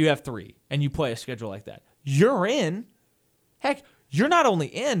if you have 3 and you play a schedule like that. You're in. Heck, you're not only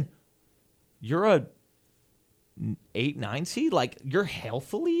in, you're a 8-9 seed. Like, you're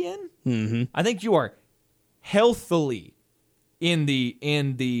healthily in. Mm-hmm. I think you are healthily in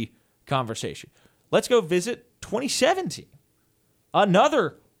the conversation. Let's go visit 2017.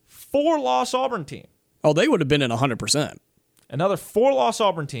 Another 4-loss Auburn team. Oh, they would have been in 100%. Another 4-loss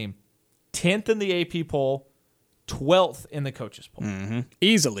Auburn team, 10th in the AP poll, 12th in the coaches poll. Mm-hmm.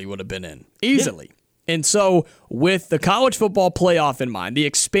 Easily would have been in. Easily. Yeah. And so with the college football playoff in mind, the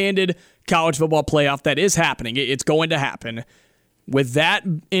expanded college football playoff that is happening, it's going to happen. With that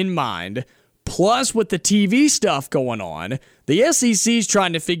in mind, plus with the TV stuff going on, the SEC's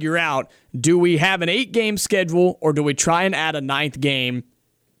trying to figure out, do we have an 8-game schedule or do we try and add a 9th game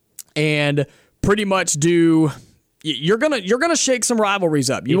and pretty much do... You're gonna shake some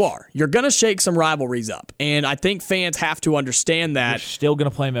rivalries up. You're gonna shake some rivalries up, and I think fans have to understand that. You're still gonna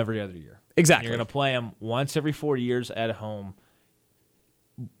play them every other year. Exactly. You're gonna play them once every 4 years at home.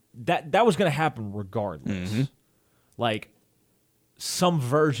 That was gonna happen regardless. Mm-hmm. Like, some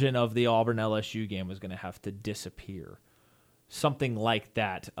version of the Auburn LSU game was gonna have to disappear. Something like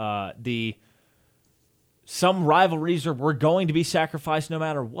that. Some rivalries were going to be sacrificed no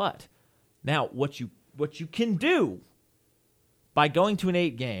matter what. Now, what you can do by going to an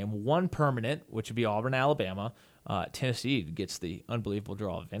 8-game, 1 permanent, which would be Auburn, Alabama. Tennessee gets the unbelievable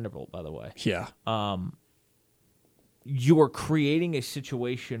draw of Vanderbilt, by the way. Yeah. You are creating a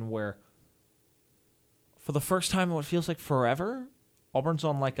situation where, for the first time in what feels like forever, Auburn's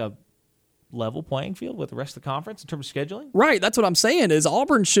on like a level playing field with the rest of the conference in terms of scheduling. Right. That's what I'm saying is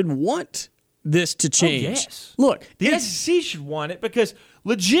Auburn should want this to change. Oh, yes. Look, the SEC should want it because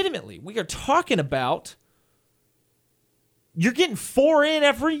legitimately we are talking about you're getting 4 in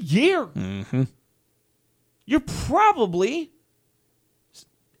every year. Mm-hmm. You're probably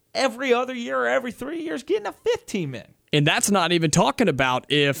every other year or every 3 years getting a 5th team in. And that's not even talking about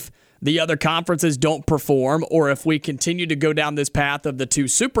if the other conferences don't perform or if we continue to go down this path of the 2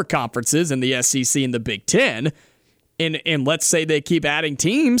 super conferences in the SEC and the Big Ten. And let's say they keep adding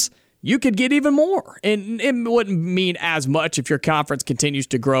teams, you could get even more. And it wouldn't mean as much if your conference continues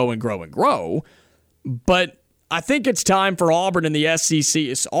to grow and grow and grow. But I think it's time for Auburn and the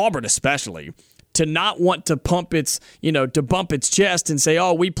SEC, Auburn especially, to not want to bump its chest and say,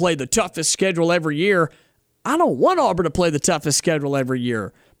 oh, we play the toughest schedule every year. I don't want Auburn to play the toughest schedule every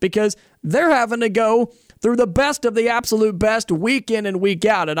year because they're having to go through the best of the absolute best week in and week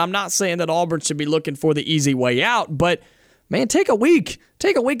out. And I'm not saying that Auburn should be looking for the easy way out, but man, take a week.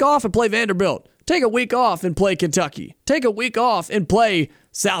 Take a week off and play Vanderbilt. Take a week off and play Kentucky. Take a week off and play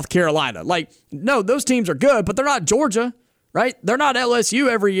South Carolina. No, those teams are good, but they're not Georgia, right? They're not LSU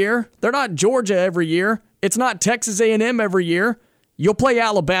every year. They're not Georgia every year. It's not Texas A&M every year. You'll play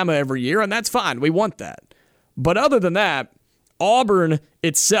Alabama every year, and that's fine. We want that. But other than that, Auburn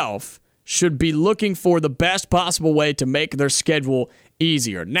itself should be looking for the best possible way to make their schedule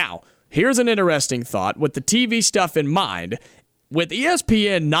easier. Now, here's an interesting thought. With the TV stuff in mind, with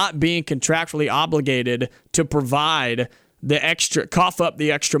ESPN not being contractually obligated to provide the extra, cough up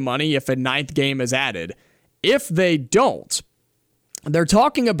the extra money if a ninth game is added, if they don't, they're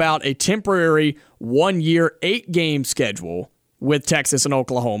talking about a temporary 1-year, 8-game schedule with Texas and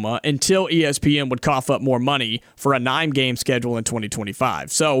Oklahoma until ESPN would cough up more money for a 9-game schedule in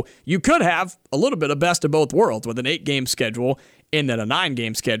 2025. So you could have a little bit of best of both worlds with an 8-game schedule and then a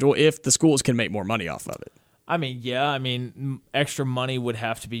 9-game schedule if the schools can make more money off of it. I mean, extra money would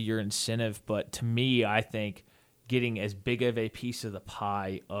have to be your incentive, but to me, I think getting as big of a piece of the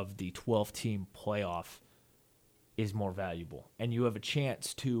pie of the 12-team playoff is more valuable. And you have a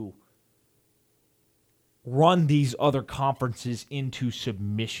chance to run these other conferences into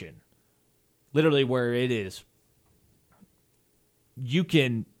submission. Literally where it is, you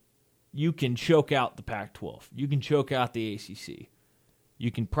can choke out the Pac-12. You can choke out the ACC.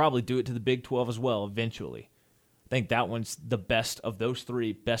 You can probably do it to the Big 12 as well eventually. I think that one's the best of those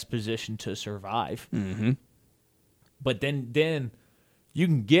three, best positioned to survive. Mm-hmm. But then you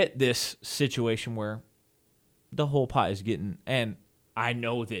can get this situation where the whole pie is getting, and I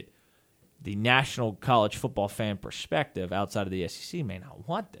know that the national college football fan perspective outside of the SEC may not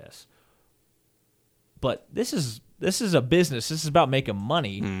want this, but this is a business. This is about making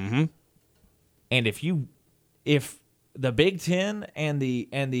money. Mm-hmm. And if the Big Ten and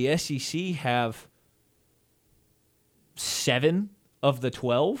the SEC have 7 of the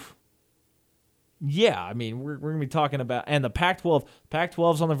 12, yeah, I mean we're going to be talking about, and the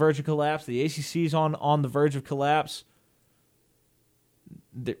Pac-12's on the verge of collapse. The ACC's on the verge of collapse.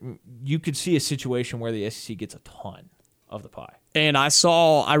 You could see a situation where the SEC gets a ton of the pie. And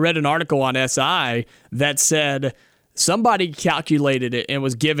I read an article on SI that said somebody calculated it and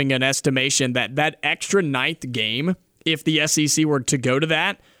was giving an estimation that extra 9th game, if the SEC were to go to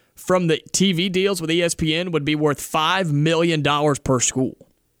that, from the TV deals with ESPN would be worth $5 million per school.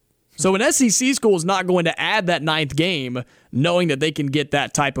 So an SEC school is not going to add that 9th game knowing that they can get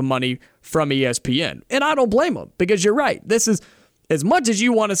that type of money from ESPN. And I don't blame them, because you're right. This is, as much as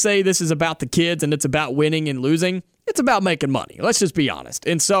you want to say this is about the kids and it's about winning and losing, it's about making money. Let's just be honest.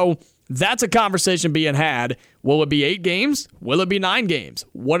 And so that's a conversation being had. Will it be 8 games? Will it be 9 games?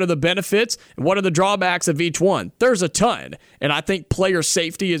 What are the benefits? And what are the drawbacks of each one? There's a ton. And I think player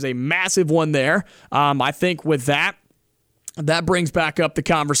safety is a massive one there. I think with that brings back up the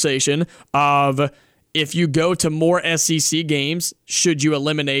conversation of, if you go to more SEC games, should you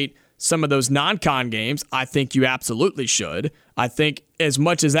eliminate some of those non-con games? I think you absolutely should. I think as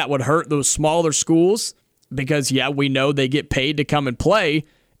much as that would hurt those smaller schools, because, yeah, we know they get paid to come and play,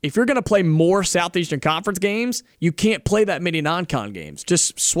 if you're going to play more Southeastern Conference games, you can't play that many non-con games.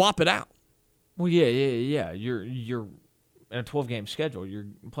 Just swap it out. Well, yeah. You're in a 12-game schedule. You're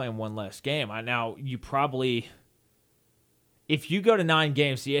playing one less game. Now, you probably, if you go to 9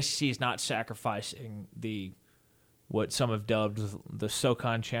 games, the SEC is not sacrificing what some have dubbed the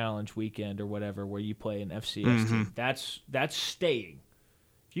SoCon Challenge weekend or whatever, where you play an FCS team. That's staying.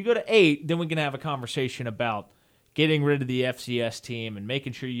 If you go to 8, then we can have a conversation about getting rid of the FCS team and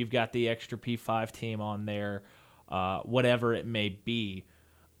making sure you've got the extra P5 team on there, whatever it may be.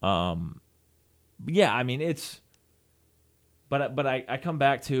 Yeah, I mean, it's. But I come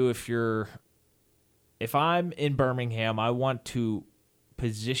back to, if I'm in Birmingham, I want to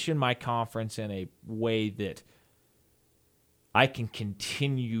position my conference in a way that I can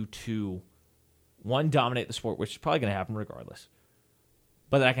continue to, one, dominate the sport, which is probably going to happen regardless,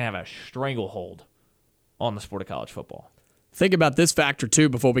 but that I can have a stranglehold on the sport of college football. Think about this factor, too,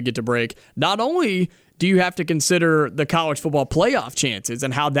 before we get to break. Not only do you have to consider the college football playoff chances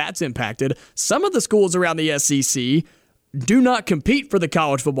and how that's impacted, some of the schools around the SEC do not compete for the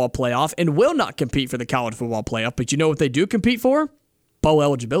college football playoff and will not compete for the college football playoff. But you know what they do compete for? Bowl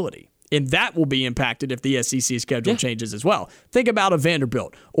eligibility. And that will be impacted if the SEC schedule changes as well. Think about a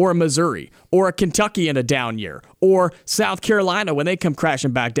Vanderbilt or a Missouri or a Kentucky in a down year, or South Carolina when they come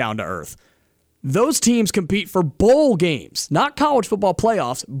crashing back down to earth. Those teams compete for bowl games, not college football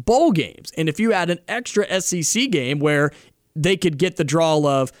playoffs, bowl games. And if you add an extra SEC game where they could get the draw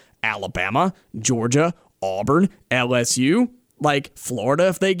of Alabama, Georgia, Auburn, LSU, like Florida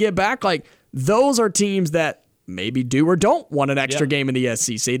if they get back. Like, those are teams that maybe do or don't want an extra game in the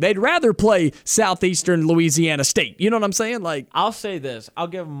SEC. They'd rather play Southeastern Louisiana State. You know what I'm saying? Like, I'll say this. I'll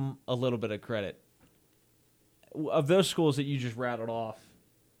give them a little bit of credit. Of those schools that you just rattled off,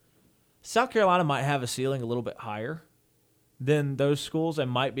 South Carolina might have a ceiling a little bit higher than those schools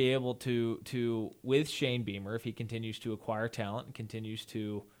and might be able to with Shane Beamer, if he continues to acquire talent and continues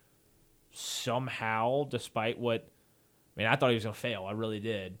to somehow, despite what, I mean, I thought he was going to fail. I really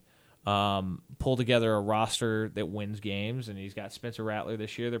did. Pull together a roster that wins games, and he's got Spencer Rattler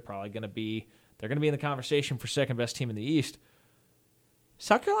this year. They're going to be in the conversation for second best team in the East.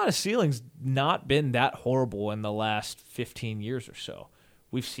 South Carolina's ceiling's not been that horrible in the last 15 years or so.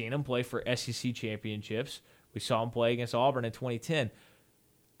 We've seen them play for SEC championships. We saw them play against Auburn in 2010.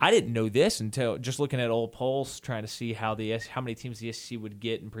 I didn't know this until just looking at old polls, trying to see how many teams the SEC would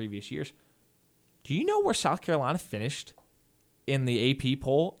get in previous years. Do you know where South Carolina finished in the AP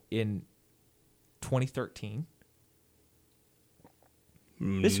poll in 2013?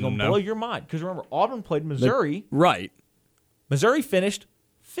 This is going to blow your mind, because remember, Auburn played Missouri. Right. Missouri finished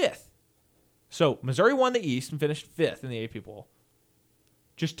 5th. So Missouri won the East and finished 5th in the AP poll.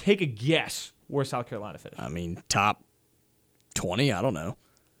 Just take a guess where South Carolina finished. I mean, top 20? I don't know.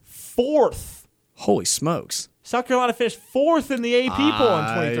 4th. Holy smokes. South Carolina finished 4th in the AP poll in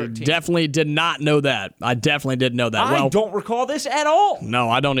 2013. I definitely did not know that. I definitely didn't know that. I don't recall this at all. No,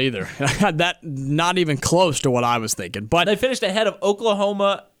 I don't either. That not even close to what I was thinking. But they finished ahead of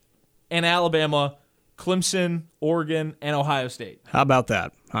Oklahoma and Alabama, Clemson, Oregon, and Ohio State. How about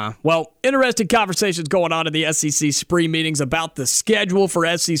that? Huh? Well, interesting conversations going on in the SEC spring meetings about the schedule for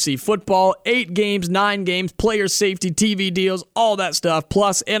SEC football. 8 games, 9 games, player safety, TV deals, all that stuff,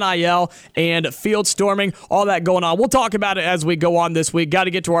 plus NIL and field storming, all that going on. We'll talk about it as we go on this week. Got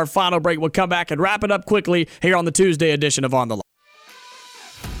to get to our final break. We'll come back and wrap it up quickly here on the Tuesday edition of On the Line.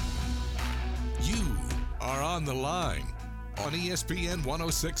 You are on the line on ESPN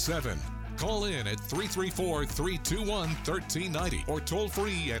 106.7. Call in at 334-321-1390 or toll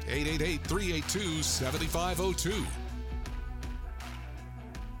free at 888-382-7502.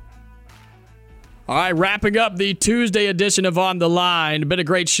 All right, wrapping up the Tuesday edition of On the Line. Been a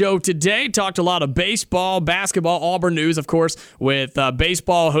great show today. Talked a lot of baseball, basketball, Auburn news, of course, with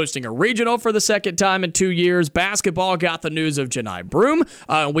baseball hosting a regional for the second time in 2 years. Basketball got the news of Johni Broome.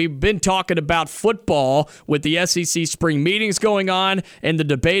 We've been talking about football with the SEC spring meetings going on, and the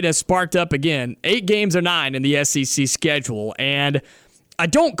debate has sparked up again. 8 games or 9 in the SEC schedule, and I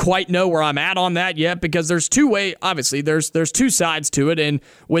don't quite know where I'm at on that yet, because there's obviously there's 2 sides to it, and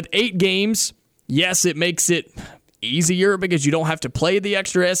with 8 games, yes, it makes it easier because you don't have to play the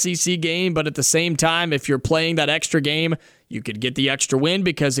extra SEC game, but at the same time, if you're playing that extra game, you could get the extra win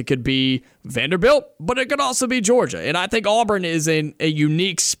because it could be Vanderbilt, but it could also be Georgia. And I think Auburn is in a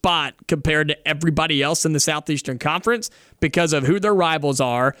unique spot compared to everybody else in the Southeastern Conference because of who their rivals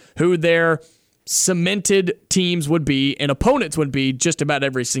are, who their cemented teams would be, and opponents would be just about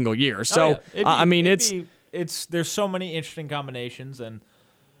every single year. So, there's so many interesting combinations, and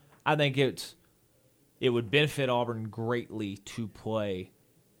I think it would benefit Auburn greatly to play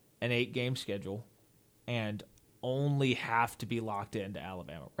an 8-game schedule and only have to be locked into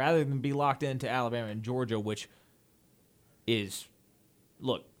Alabama, rather than be locked into Alabama and Georgia, which is,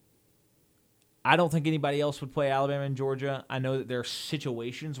 look, I don't think anybody else would play Alabama and Georgia. I know that there are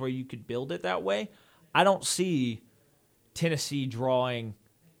situations where you could build it that way. I don't see Tennessee drawing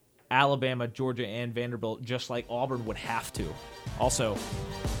Alabama, Georgia, and Vanderbilt just like Auburn would have to. Also,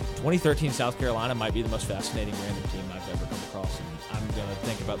 2013 South Carolina might be the most fascinating random team I've ever come across, and I'm going to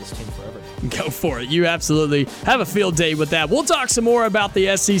think about this team forever. Go for it. You absolutely have a field day with that. We'll talk some more about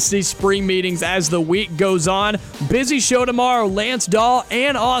the SEC spring meetings as the week goes on. Busy show tomorrow. Lance Dahl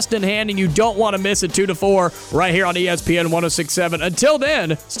and Austin Handing. You don't want to miss it 2 to 4 right here on ESPN 106.7. Until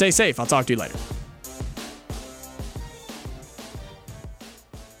then, stay safe. I'll talk to you later.